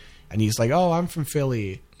Philly, and he's like, "Oh, I'm from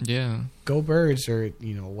Philly. Yeah, go Birds," or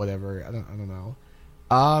whatever. I don't know.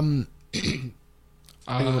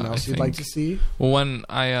 Anyone else you'd like to see? Well, when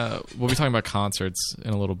we'll be talking about concerts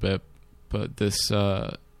in a little bit, but this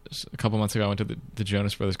a couple months ago I went to the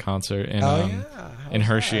Jonas Brothers concert in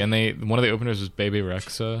Hershey, and one of the openers was Bebe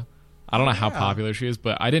Rexha. I don't know how popular she is,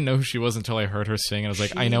 but I didn't know who she was until I heard her sing, and I was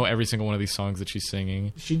like, I know every single one of these songs that she's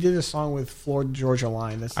singing. She did a song with Florida Georgia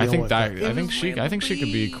Line. That's I think she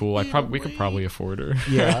could be cool. We could probably afford her.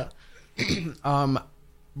 Yeah.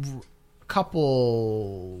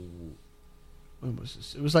 Couple. When was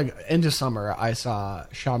this? It was end of summer. I saw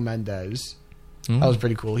Shawn Mendes. That was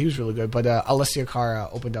pretty cool. He was really good. But Alessia Cara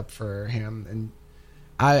opened up for him, and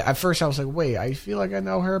at first I was like, wait, I feel like I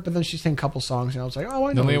know her, but then she sang a couple songs, and I was like, oh,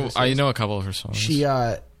 I know. I know a couple of her songs. She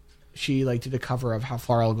did a cover of "How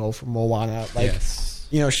Far I'll Go" from Moana. Yes.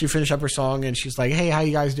 she finished up her song and she's like, "Hey, how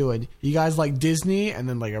you guys doing? You guys like Disney?" And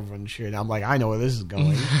then like everyone cheered. I'm like, I know where this is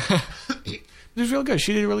going. It was real good.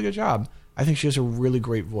 She did a really good job. I think she has a really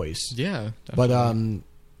great voice. Yeah, definitely. But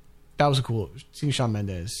that was a cool seeing Shawn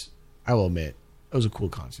Mendes. I will admit, it was a cool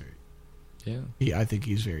concert. Yeah, I think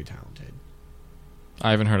he's very talented. I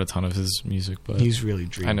haven't heard a ton of his music, but he's really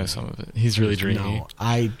dreamy. I know some of it. He's really dreamy. No,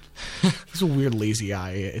 he's a weird lazy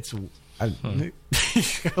eye. I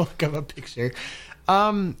look up a picture.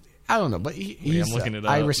 I don't know, but he's. I'm looking it up.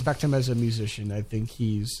 I respect him as a musician. I think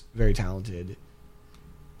he's very talented.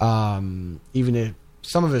 Even if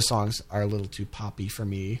some of his songs are a little too poppy for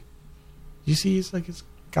me. You see, he's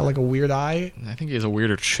got like a weird eye. I think he has a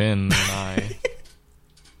weirder chin than I.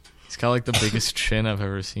 He's got like the biggest chin I've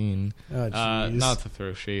ever seen. Oh, not to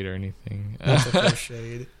throw shade or anything. Not to throw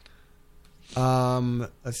shade.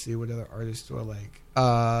 Let's see, what other artists do I like?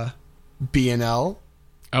 BNL.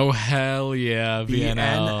 Oh hell yeah,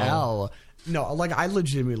 BNL. No, like I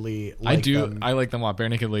legitimately like I do. them. I like them a lot. Bare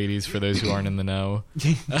Naked Ladies, for those who aren't in the know.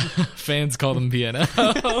 Fans call them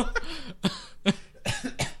BNL.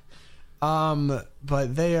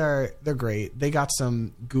 But they're great. They got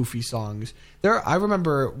some goofy songs. I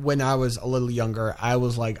remember when I was a little younger, I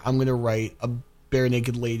was like, I'm gonna write a Bare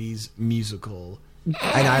Naked Ladies musical,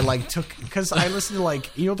 and I took because I listened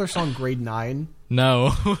to their song Grade 9.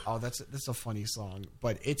 No. Oh, that's a funny song,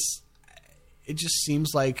 but it just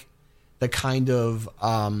seems like the kind of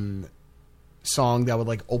song that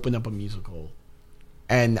would open up a musical,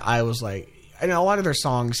 and I was like, and a lot of their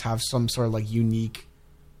songs have some sort of unique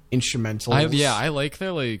instrumentals. I like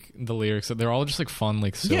their the lyrics. They're all just fun,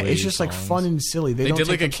 silly. Yeah, it's just songs. Fun and silly. They don't did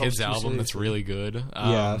take a kids album that's really good.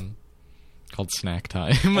 Called Snack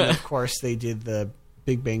Time. And of course, they did the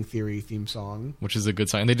Big Bang Theory theme song, which is a good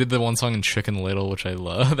song. And they did the one song in Chicken Little, which I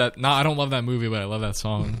love. I don't love that movie, but I love that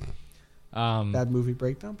song. Bad Movie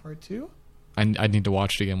Breakdown Part 2. I need to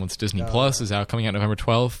watch it again once Disney Plus is out, coming out November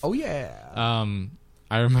 12th. Oh yeah.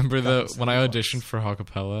 I remember when I auditioned for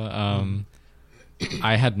Acapella.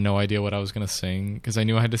 I had no idea what I was going to sing because I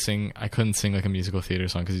knew I had to sing. I couldn't sing a musical theater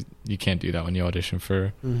song because you can't do that when you audition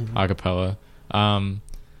for acapella.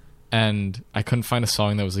 And I couldn't find a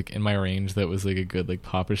song that was in my range that was a good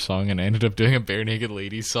popish song, and I ended up doing a Bare Naked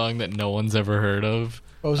Ladies song that no one's ever heard of.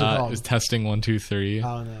 What was it called? It was Testing 1 2 3.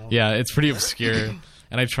 Oh no. Yeah, it's pretty obscure,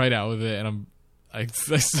 and I tried out with it, and I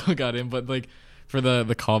still got in, but for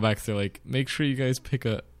the callbacks, they're make sure you guys pick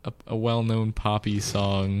a well-known poppy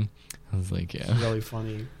song. I was like, yeah. It's really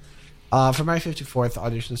funny. For my 54th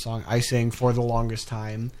audition song, I sang For the Longest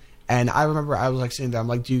Time. And I remember I was sitting there, I'm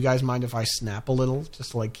like, do you guys mind if I snap a little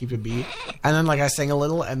just to keep a beat? And then I sang a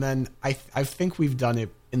little, and then I think we've done it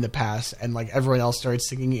in the past, and everyone else started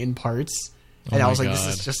singing in parts. And I was God. This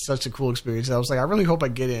is just such a cool experience. And I was I really hope I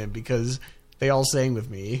get in because they all sang with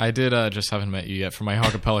me. I did Just Haven't Met You Yet for my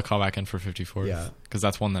acapella callback in for 54th. Yeah. Because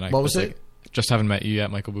that's one that What was it? Just Haven't Met You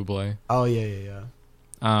Yet, Michael Bublé. Oh, yeah.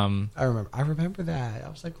 I remember that. I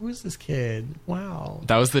was like, who is this kid? Wow.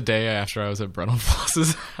 That was the day after I was at Brennan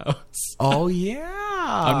Floss's house. Oh, yeah.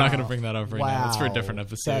 I'm not going to bring that up right now. It's for a different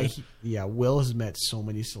episode. Will has met so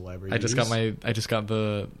many celebrities. I just got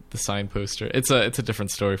the signed poster. It's a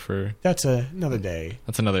different story for... That's another day.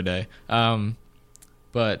 That's another day.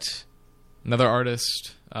 But another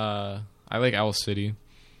artist, I like Owl City,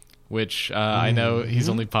 which I know he's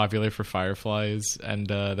only popular for Fireflies and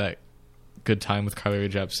that Good Time with Carly Rae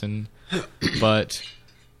Jepsen, but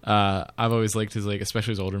I've always liked his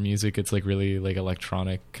especially his older music. It's really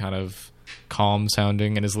electronic, kind of calm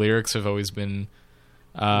sounding, and his lyrics have always been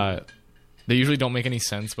they usually don't make any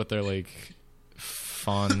sense, but they're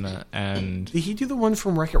fun. And did he do the one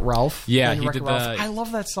from Wreck-It Ralph? Yeah, he did that. I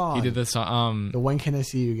love that song. He did the song. The When Can I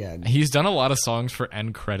See You Again? He's done a lot of songs for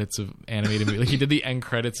end credits of animated movies. He did the end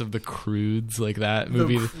credits of The Croods, that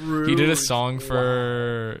movie. He did a song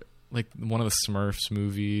for one of the Smurfs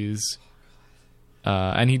movies,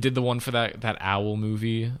 and he did the one for that owl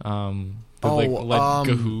movie,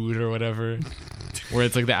 Gahood or whatever, where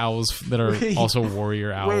it's the owls that are also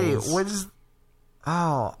warrior owls. Wait, what is?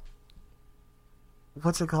 Oh,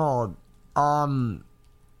 what's it called? Ga'Hoole.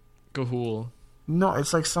 No,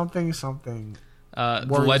 it's something. The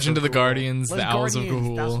Legend of the Guardians, the Owls of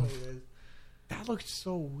Ga'Hoole. That looked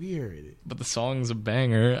so weird. But the song's a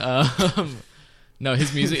banger. No,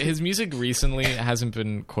 his music recently hasn't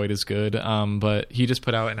been quite as good. But he just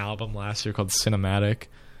put out an album last year called Cinematic.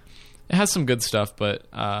 It has some good stuff, but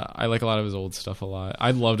I like a lot of his old stuff a lot.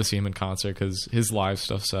 I'd love to see him in concert because his live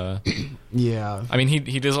stuff's yeah. I mean,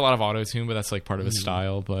 he does a lot of auto-tune, but that's part of his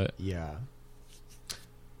style. But yeah.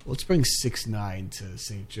 Let's bring 6ix9ine to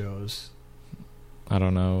St. Joe's. I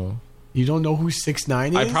don't know. You don't know who 6ix9ine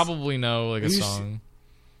is? I probably know like a song.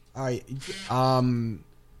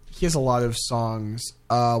 He has a lot of songs.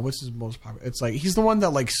 What's his most popular? It's like he's the one that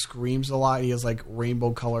like screams a lot. He has like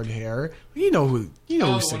rainbow colored hair. You know who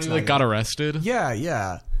 6ix9ine like got arrested.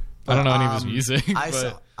 Yeah. But, I don't know any of his music.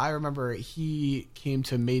 I remember he came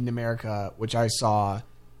to Made in America, which I saw.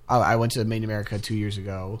 I went to Made in America 2 years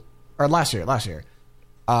ago, or last year.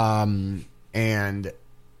 And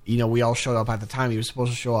we all showed up at the time he was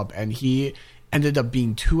supposed to show up, and he ended up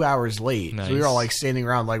being 2 hours late. Nice. So we were all like standing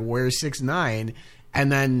around like, where's 6ix9ine?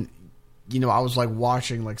 And then I was like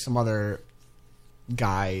watching like some other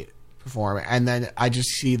guy perform, and then I just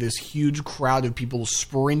see this huge crowd of people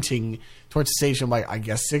sprinting towards the stage. I'm like, I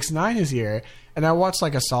guess 6ix9ine is here. And I watched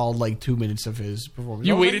like a solid like 2 minutes of his performance.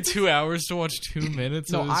 You waited 2 hours to watch 2 minutes?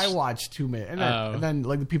 No, I watched 2 minutes. And then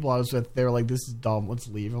like the people I was with, they were like, this is dumb, let's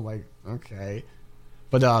leave. I'm like, okay.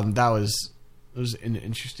 But it was an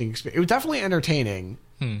interesting experience. It was definitely entertaining,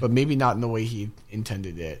 but maybe not in the way he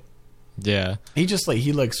intended it. Yeah. He just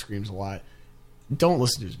he screams a lot. Don't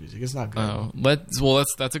listen to his music. It's not good. Oh,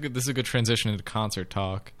 this is a good transition into concert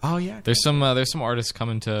talk. Oh yeah. There's some artists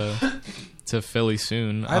coming to Philly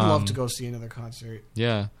soon. I'd love to go see another concert.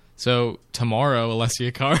 Yeah. So tomorrow,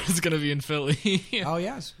 Alessia Cara is going to be in Philly. Oh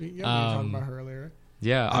yes, we were talking about her earlier.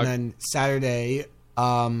 Yeah. And then Saturday,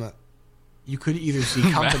 you could either see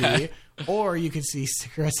Company or you could see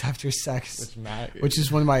Cigarettes After Sex, which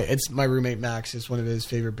is it's my roommate Max. It's one of his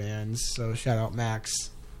favorite bands. So shout out Max.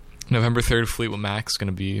 November 3rd, Fleetwood Mac's going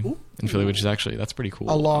to be in Philly, which is that's pretty cool.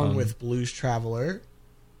 Along with Blues Traveler.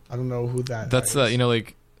 I don't know who that That's is.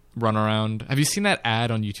 Like Run Around. Have you seen that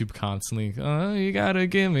ad on YouTube constantly? Oh, you gotta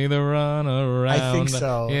give me the run around. I think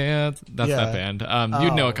so. Yeah, that's that band.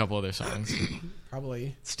 You'd know a couple other songs.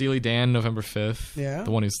 Probably. Steely Dan, November 5th. Yeah.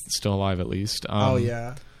 The one who's still alive, at least. Oh,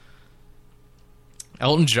 yeah.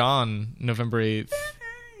 Elton John, November 8th.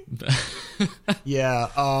 Yeah.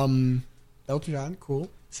 Elton John, cool.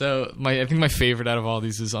 So I think my favorite out of all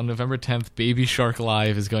these is on November 10th, Baby Shark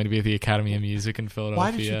Live is going to be at the Academy of Music in Philadelphia.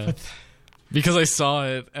 Why did you put that? Because I saw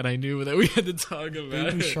it and I knew that we had to talk about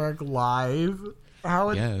Baby it. Shark Live?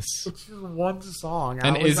 Yes. It's just one song.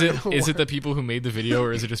 And is it the people who made the video,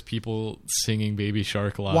 or is it just people singing Baby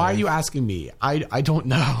Shark Live? Why are you asking me? I don't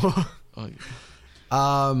know.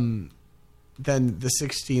 Then the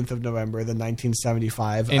 16th of November, the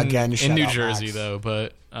 1975 again. In New Jersey, Max. Though,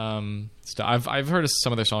 but I've heard of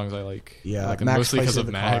some of their songs I like. Yeah, like Max mostly because of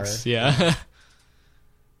Max. Car. Yeah.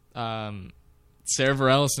 Sarah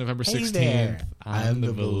Bareilles, November 16th. Hey I'm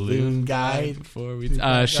the balloon guy. Before we,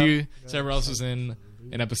 Sarah Bareilles was in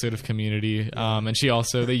an episode of Community, and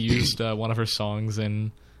they used one of her songs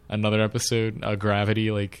in another episode,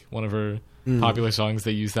 Gravity, like one of her popular songs.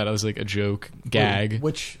 They used that as like a joke gag. Wait,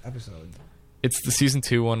 which episode? It's the season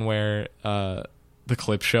 2 one where the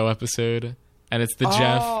clip show episode, and it's the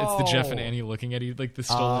Jeff and Annie looking at you like the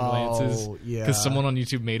stolen glances. Yeah, because someone on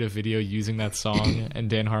YouTube made a video using that song, and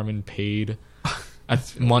Dan Harmon paid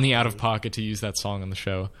money out of pocket to use that song on the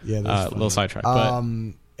show. Yeah, that's little sidetrack. But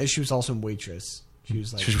and she was also in Waitress. She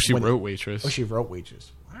was like she wrote Waitress. Oh, she wrote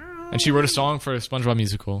Waitress. Wow. And she wrote a song for a SpongeBob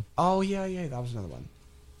musical. Oh yeah, that was another one.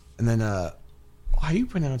 And then how do you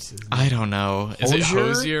pronounce it? I don't know. Is it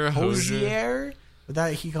Hosier? Hosier? But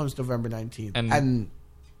that he comes November 19th. And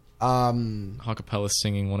Acapella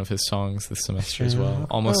singing one of his songs this semester as well.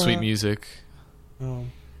 Almost Sweet Music. Oh.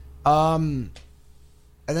 And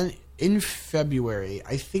then in February,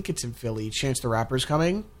 I think it's in Philly, Chance the Rapper's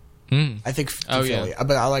coming. I think to Philly. Yeah.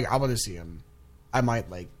 But I want to see him. I might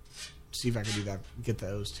see if I can do that. Get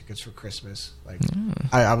those tickets for Christmas.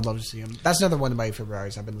 I would love to see him. That's another one of my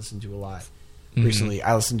Februarys I've been listening to a lot. Recently,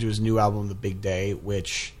 I listened to his new album, The Big Day,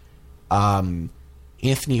 which Anthony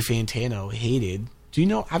Fantano hated. Do you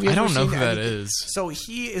know? Have you? I ever don't know seen who that is. So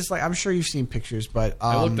he is I'm sure you've seen pictures, but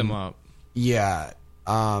I looked him up. Yeah,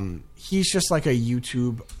 he's just like a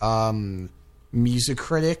YouTube music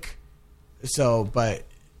critic. So, but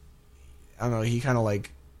I don't know. He kind of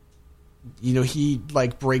he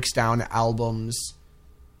breaks down albums.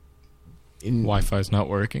 Wi-Fi's not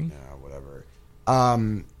working.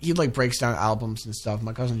 He breaks down albums and stuff.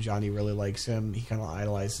 My cousin Johnny really likes him. He kind of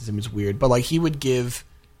idolizes him. It's weird, but he would give,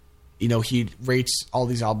 he rates all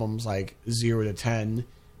these albums 0 to 10.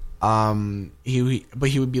 He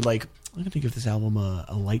would be like, I'm gonna give this album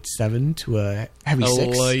a light 7 to a heavy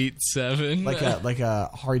 6. A light 7, like a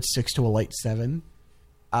hard 6 to a light 7.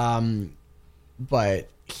 But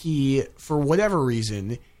he, for whatever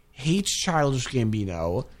reason, hates Childish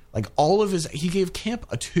Gambino. He gave Camp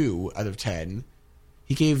a 2 out of 10.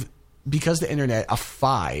 He gave Because the Internet a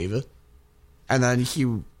 5, and then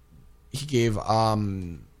he gave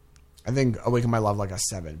I think Awaken My Love like a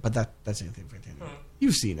 7, but that's anything for Fantano.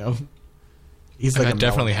 You've seen him. He's like I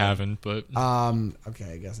definitely haven't, but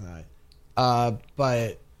okay, I guess not.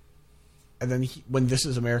 But and then when This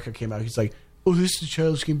Is America came out, he's like, "Oh, this is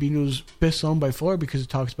Childish Gambino's best song by far because it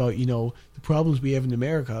talks about the problems we have in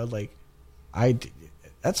America." Like,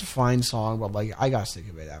 that's a fine song, but like I got sick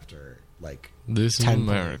of it after like This Is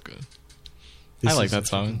America. I like that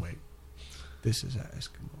song. This is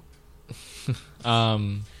Eskimo.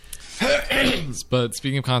 But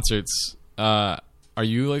speaking of concerts, are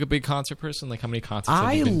you like a big concert person? Like, how many concerts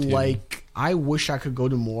have you been to? I wish I could go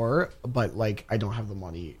to more, but like I don't have the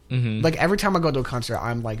money. Mm-hmm. Like every time I go to a concert,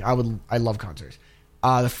 I'm like I love concerts.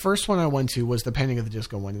 The first one I went to was the Panic at the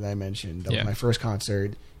Disco one that I mentioned. That was my first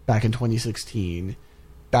concert back in 2016.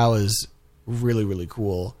 That was really, really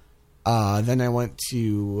cool. Then I went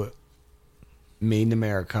to Made in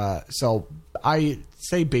America. So I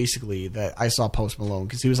say basically that I saw Post Malone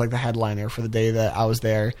because he was like the headliner for the day that I was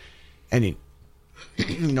there. And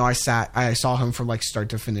I saw him from like start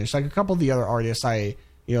to finish. Like a couple of the other artists, I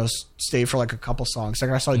stayed for like a couple songs. Like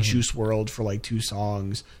I saw Juice WRLD for like 2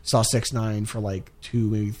 songs. Saw 6ix9ine for like 2,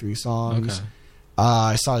 maybe 3 songs. Okay.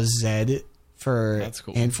 I saw Zedd for a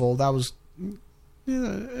handful. That was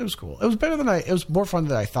it was cool. It was better than it was more fun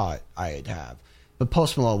than I thought I'd have. But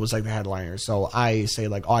Post Malone was like the headliner, so I say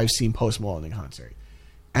like, I've seen Post Malone in concert.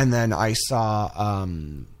 And then I saw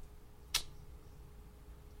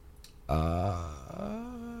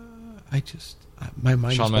my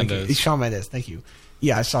mind Shawn Mendes. Shawn Mendes, thank you.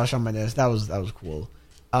 Yeah, I saw Shawn Mendes. That was cool.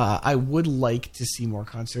 I would like to see more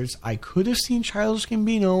concerts. I could have seen Childish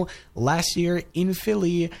Gambino last year in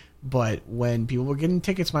Philly, but when people were getting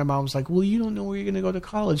tickets, my mom was like, "Well, you don't know where you're going to go to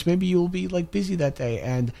college. Maybe you'll be like busy that day."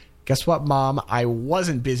 And guess what, Mom? I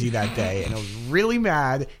wasn't busy that day, and I was really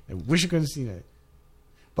mad. I wish I could have seen it.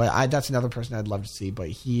 But that's another person I'd love to see. But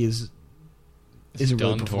he isn't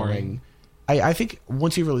really performing. I think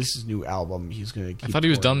once he releases his new album, he's going to keep. I thought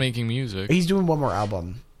he was done making music. He's doing one more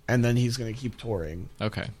album, and then he's going to keep touring.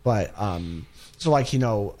 Okay. But so like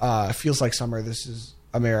Feels Like Summer, This Is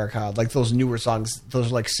America, like those newer songs,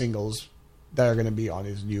 those are like singles that are going to be on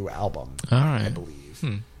his new album. All right. I believe.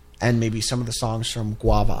 And maybe some of the songs from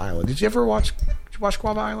Guava Island. Did you ever watch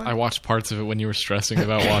Guava Island? I watched parts of it when you were stressing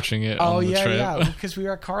about watching it on the trip. Yeah, because we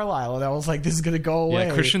were at Carlisle, and I was like, this is going to go away.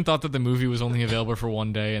 Yeah, Christian thought that the movie was only available for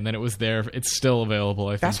one day, and then it was there. It's still available,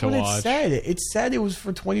 I think, That's to what watch. It said. It said it was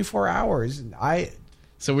for 24 hours. And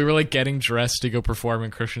So we were like getting dressed to go perform,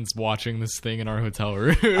 and Christian's watching this thing in our hotel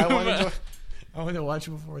room. I wanted to watch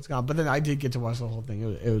it before it's gone, but then I did get to watch the whole thing.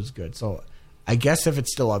 It was good. So I guess if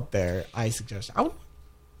it's still up there, I suggest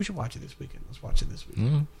we should watch it this weekend. Let's watch it this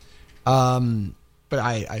weekend. But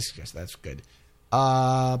I suggest that's good.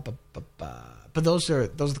 But those are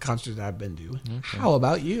the concerts that I've been to. Okay. How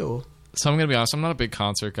about you? So I'm gonna be honest. I'm not a big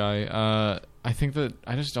concert guy. I think that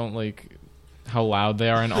I just don't like how loud they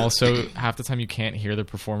are, and also half the time you can't hear the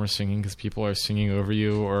performer singing because people are singing over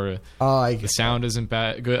you, or the sound isn't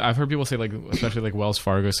good. I've heard people say, like, especially like Wells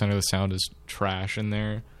Fargo Center, the sound is trash in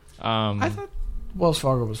there. I thought Wells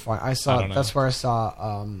Fargo was fine. That's where I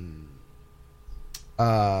saw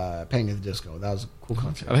Panic at the Disco. That was a cool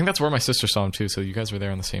concert. I think that's where my sister saw him too, so you guys were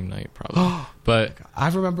there on the same night probably. But I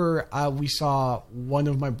remember we saw one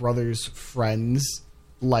of my brother's friends,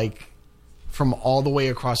 like, from all the way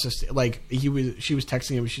across the like she was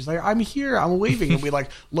texting him, she's like, "I'm here, I'm waving," and we like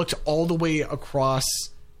looked all the way across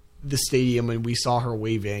the stadium and we saw her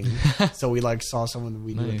waving. So we like saw someone that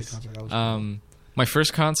we knew at the concert. That was cool. My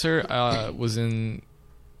first concert was in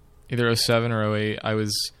either 07 or 08. I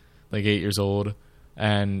was like 8 years old,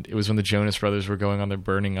 and it was when the Jonas Brothers were going on their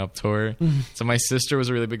Burning Up tour. So my sister was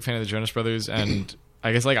a really big fan of the Jonas Brothers, and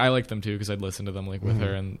I guess like I liked them too because I'd listen to them like with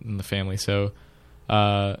her and the family. So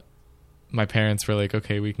my parents were like,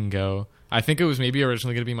 okay, we can go. I think it was maybe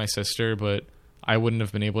originally going to be my sister, but I wouldn't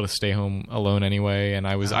have been able to stay home alone anyway, and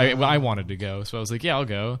I wanted to go, so I was like, yeah, I'll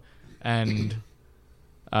go. And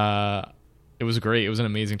it was great. It was an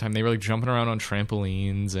amazing time. They were like jumping around on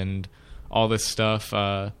trampolines and all this stuff.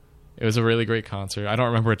 It was a really great concert. I don't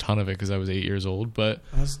remember a ton of it because I was 8 years old, but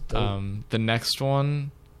the next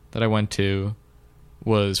one that I went to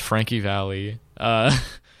was Frankie Valli.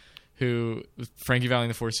 Frankie Valli and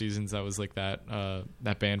the Four Seasons, that was like that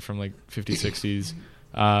band from like 50s,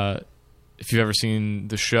 60s. If you've ever seen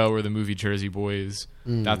the show or the movie Jersey Boys,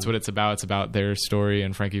 that's what it's about. It's about their story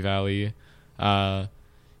and Frankie Valli.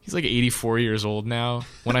 He's like 84 years old now.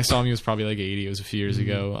 When I saw him, he was probably like 80. It was a few years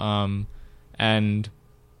ago. And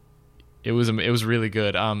it was really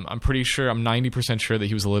good. I'm pretty sure, I'm 90% sure that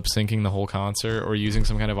he was lip syncing the whole concert or using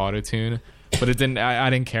some kind of auto tune, but it didn't. I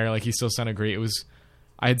didn't care. Like, he still sounded great.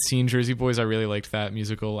 I had seen Jersey Boys. I really liked that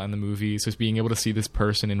musical and the movie. So being able to see this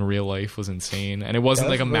person in real life was insane. And it wasn't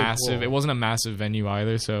like a massive. Cool. It wasn't a massive venue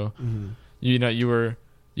either. So you know, you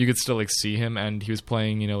could still like see him, and he was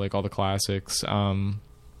playing, you know, like all the classics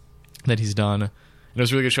that he's done. And it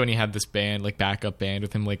was a really good show. And he had this band, like backup band,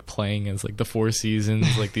 with him like playing as like the Four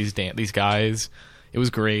Seasons, like these guys. It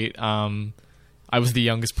was great. I was the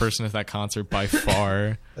youngest person at that concert by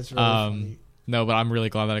far. That's really funny. No, but I'm really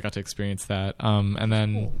glad that I got to experience that. And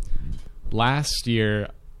then last year,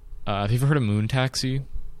 have you ever heard of Moon Taxi?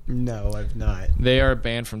 No, I've not. They are a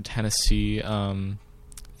band from Tennessee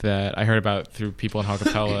that I heard about through people in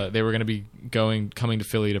Acapella. They were going to be coming to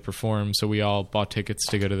Philly to perform, so we all bought tickets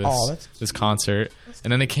to go to this concert.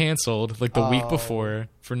 And then they canceled like the week before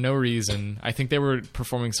for no reason. I think they were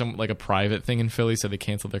performing some like a private thing in Philly, so they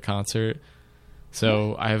canceled their concert.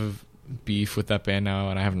 So I have beef with that band now,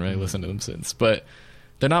 and I haven't really listened to them since. But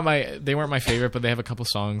they weren't my favorite, but they have a couple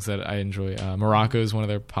songs that I enjoy. Morocco is one of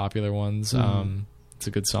their popular ones. It's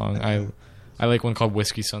a good song. I like one called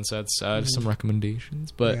Whiskey Sunsets. Just some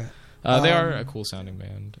recommendations, but they are a cool sounding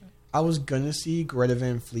band. I was gonna see Greta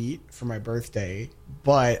Van Fleet for my birthday,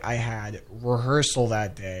 but I had rehearsal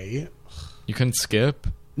that day. You couldn't skip?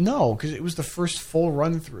 No, because it was the first full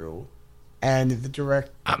run through. And the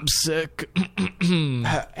I'm sick. But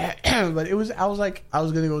I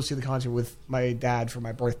was gonna go see the concert with my dad for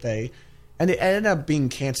my birthday, and it ended up being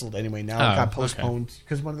canceled anyway. Now it got postponed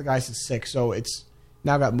because one of the guys is sick, so it's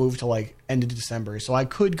now got moved to like end of December. So I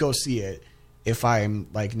could go see it if I'm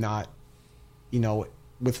like not, you know,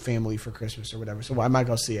 with family for Christmas or whatever. So I might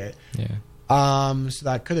go see it. Yeah. So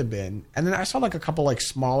that could have been, and then I saw like a couple like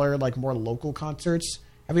smaller, like more local concerts.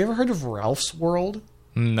 Have you ever heard of Ralph's World?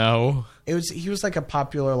 No. He was like a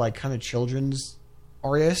popular like kind of children's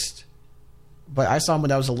artist, but I saw him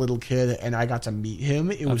when I was a little kid, and I got to meet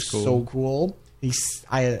him. It was cool. So cool.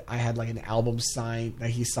 I had like an album signed that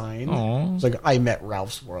he signed. Aww. It's like I met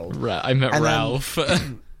Ralph's World. I met Ralph.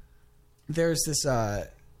 There's this.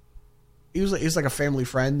 He was like a family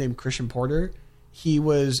friend named Christian Porter. He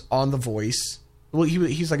was on The Voice. Well,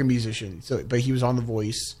 he's like a musician, but he was on The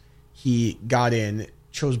Voice. He got in.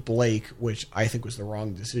 Chose Blake, which I think was the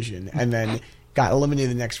wrong decision, and then got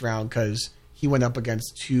eliminated the next round because he went up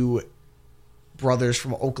against two brothers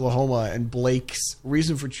from Oklahoma, and Blake's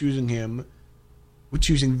reason for choosing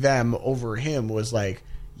them over him was like,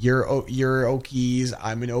 you're Okies,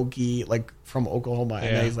 I'm an Okie, like from Oklahoma,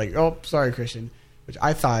 and then he's like, oh, sorry, Christian, which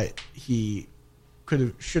I thought he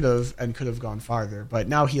should have gone farther, but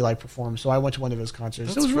now he like performs. So I went to one of his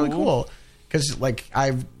concerts. It was really cool because like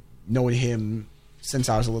I've known him since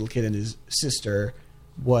I was a little kid, and his sister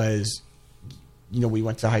was, you know, we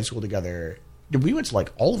went to high school together. We went to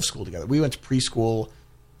like all of school together. We went to preschool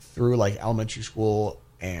through like elementary school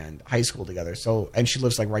and high school together. So, and she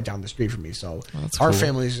lives like right down the street from me. So our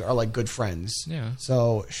families are like good friends. Yeah.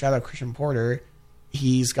 So shout out Christian Porter.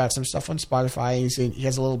 He's got some stuff on Spotify. He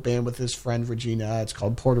has a little band with his friend Regina. It's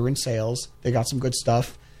called Porter and Sales. They got some good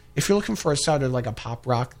stuff. If you're looking for a sound of like a pop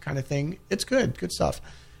rock kind of thing, it's good stuff.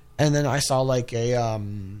 And then I saw like a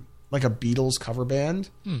Beatles cover band.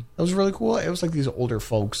 That was really cool. It was like these older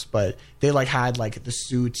folks, but they like had like the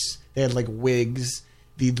suits. They had like wigs.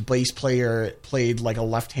 The bass player played like a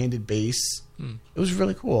left-handed bass. It was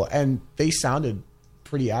really cool, and they sounded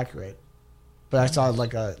pretty accurate. But I saw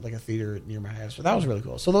like a theater near my house, so that was really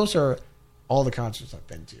cool. So those are all the concerts I've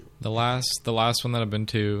been to. The last one that I've been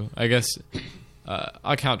to, I guess.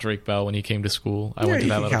 I'll count Drake Bell when he came to school. I went to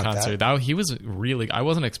that little concert. He was really. I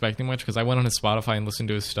wasn't expecting much because I went on his Spotify and listened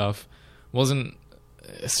to his stuff. Wasn't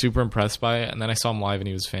super impressed by it, and then I saw him live and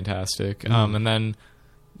he was fantastic. And then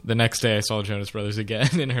the next day I saw Jonas Brothers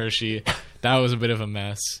again in Hershey. That was a bit of a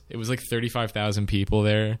mess. It was like 35,000 people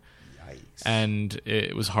there. Yikes. And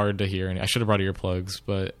it was hard to hear. And I should have brought earplugs,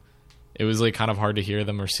 but it was like kind of hard to hear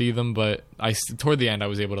them or see them, but toward the end I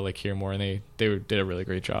was able to like hear more, and they did a really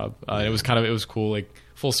great job. It was cool, like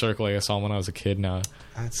full circle. Like I saw them when I was a kid. Now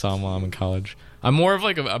I saw them while I'm in college. I'm more of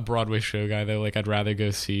like a Broadway show guy though. Like I'd rather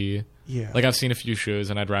go see. Yeah. Like I've seen a few shows,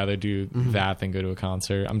 and I'd rather do that than go to a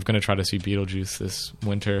concert. I'm gonna try to see Beetlejuice this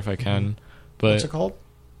winter if I can. But what's it called?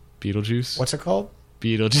 Beetlejuice. What's it called?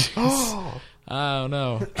 Beetlejuice. Oh. I don't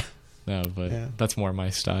know. No, but that's more my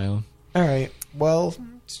style. All right. Well,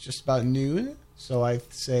 it's just about noon, so I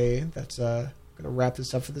say that's going to wrap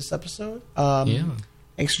this up for this episode.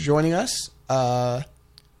 Thanks for joining us.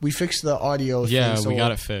 We fixed the audio thing. Yeah, we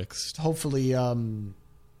got it fixed. Hopefully,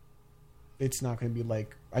 it's not going to be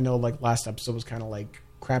like, I know like last episode was kind of like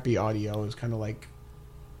crappy audio. It was kind of like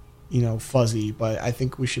fuzzy, but I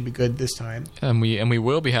think we should be good this time. And we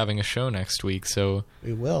will be having a show next week, so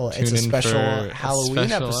we will. It's a special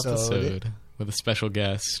Halloween episode with a special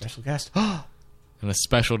guest. Special guest. And a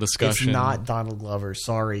special discussion. It's not Donald Glover.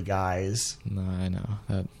 Sorry, guys. No, I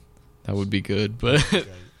know. That would be good, but...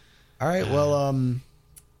 All right, well,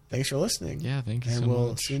 thanks for listening. Yeah, thank you so much. And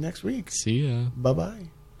we'll see you next week. See ya.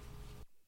 Bye-bye.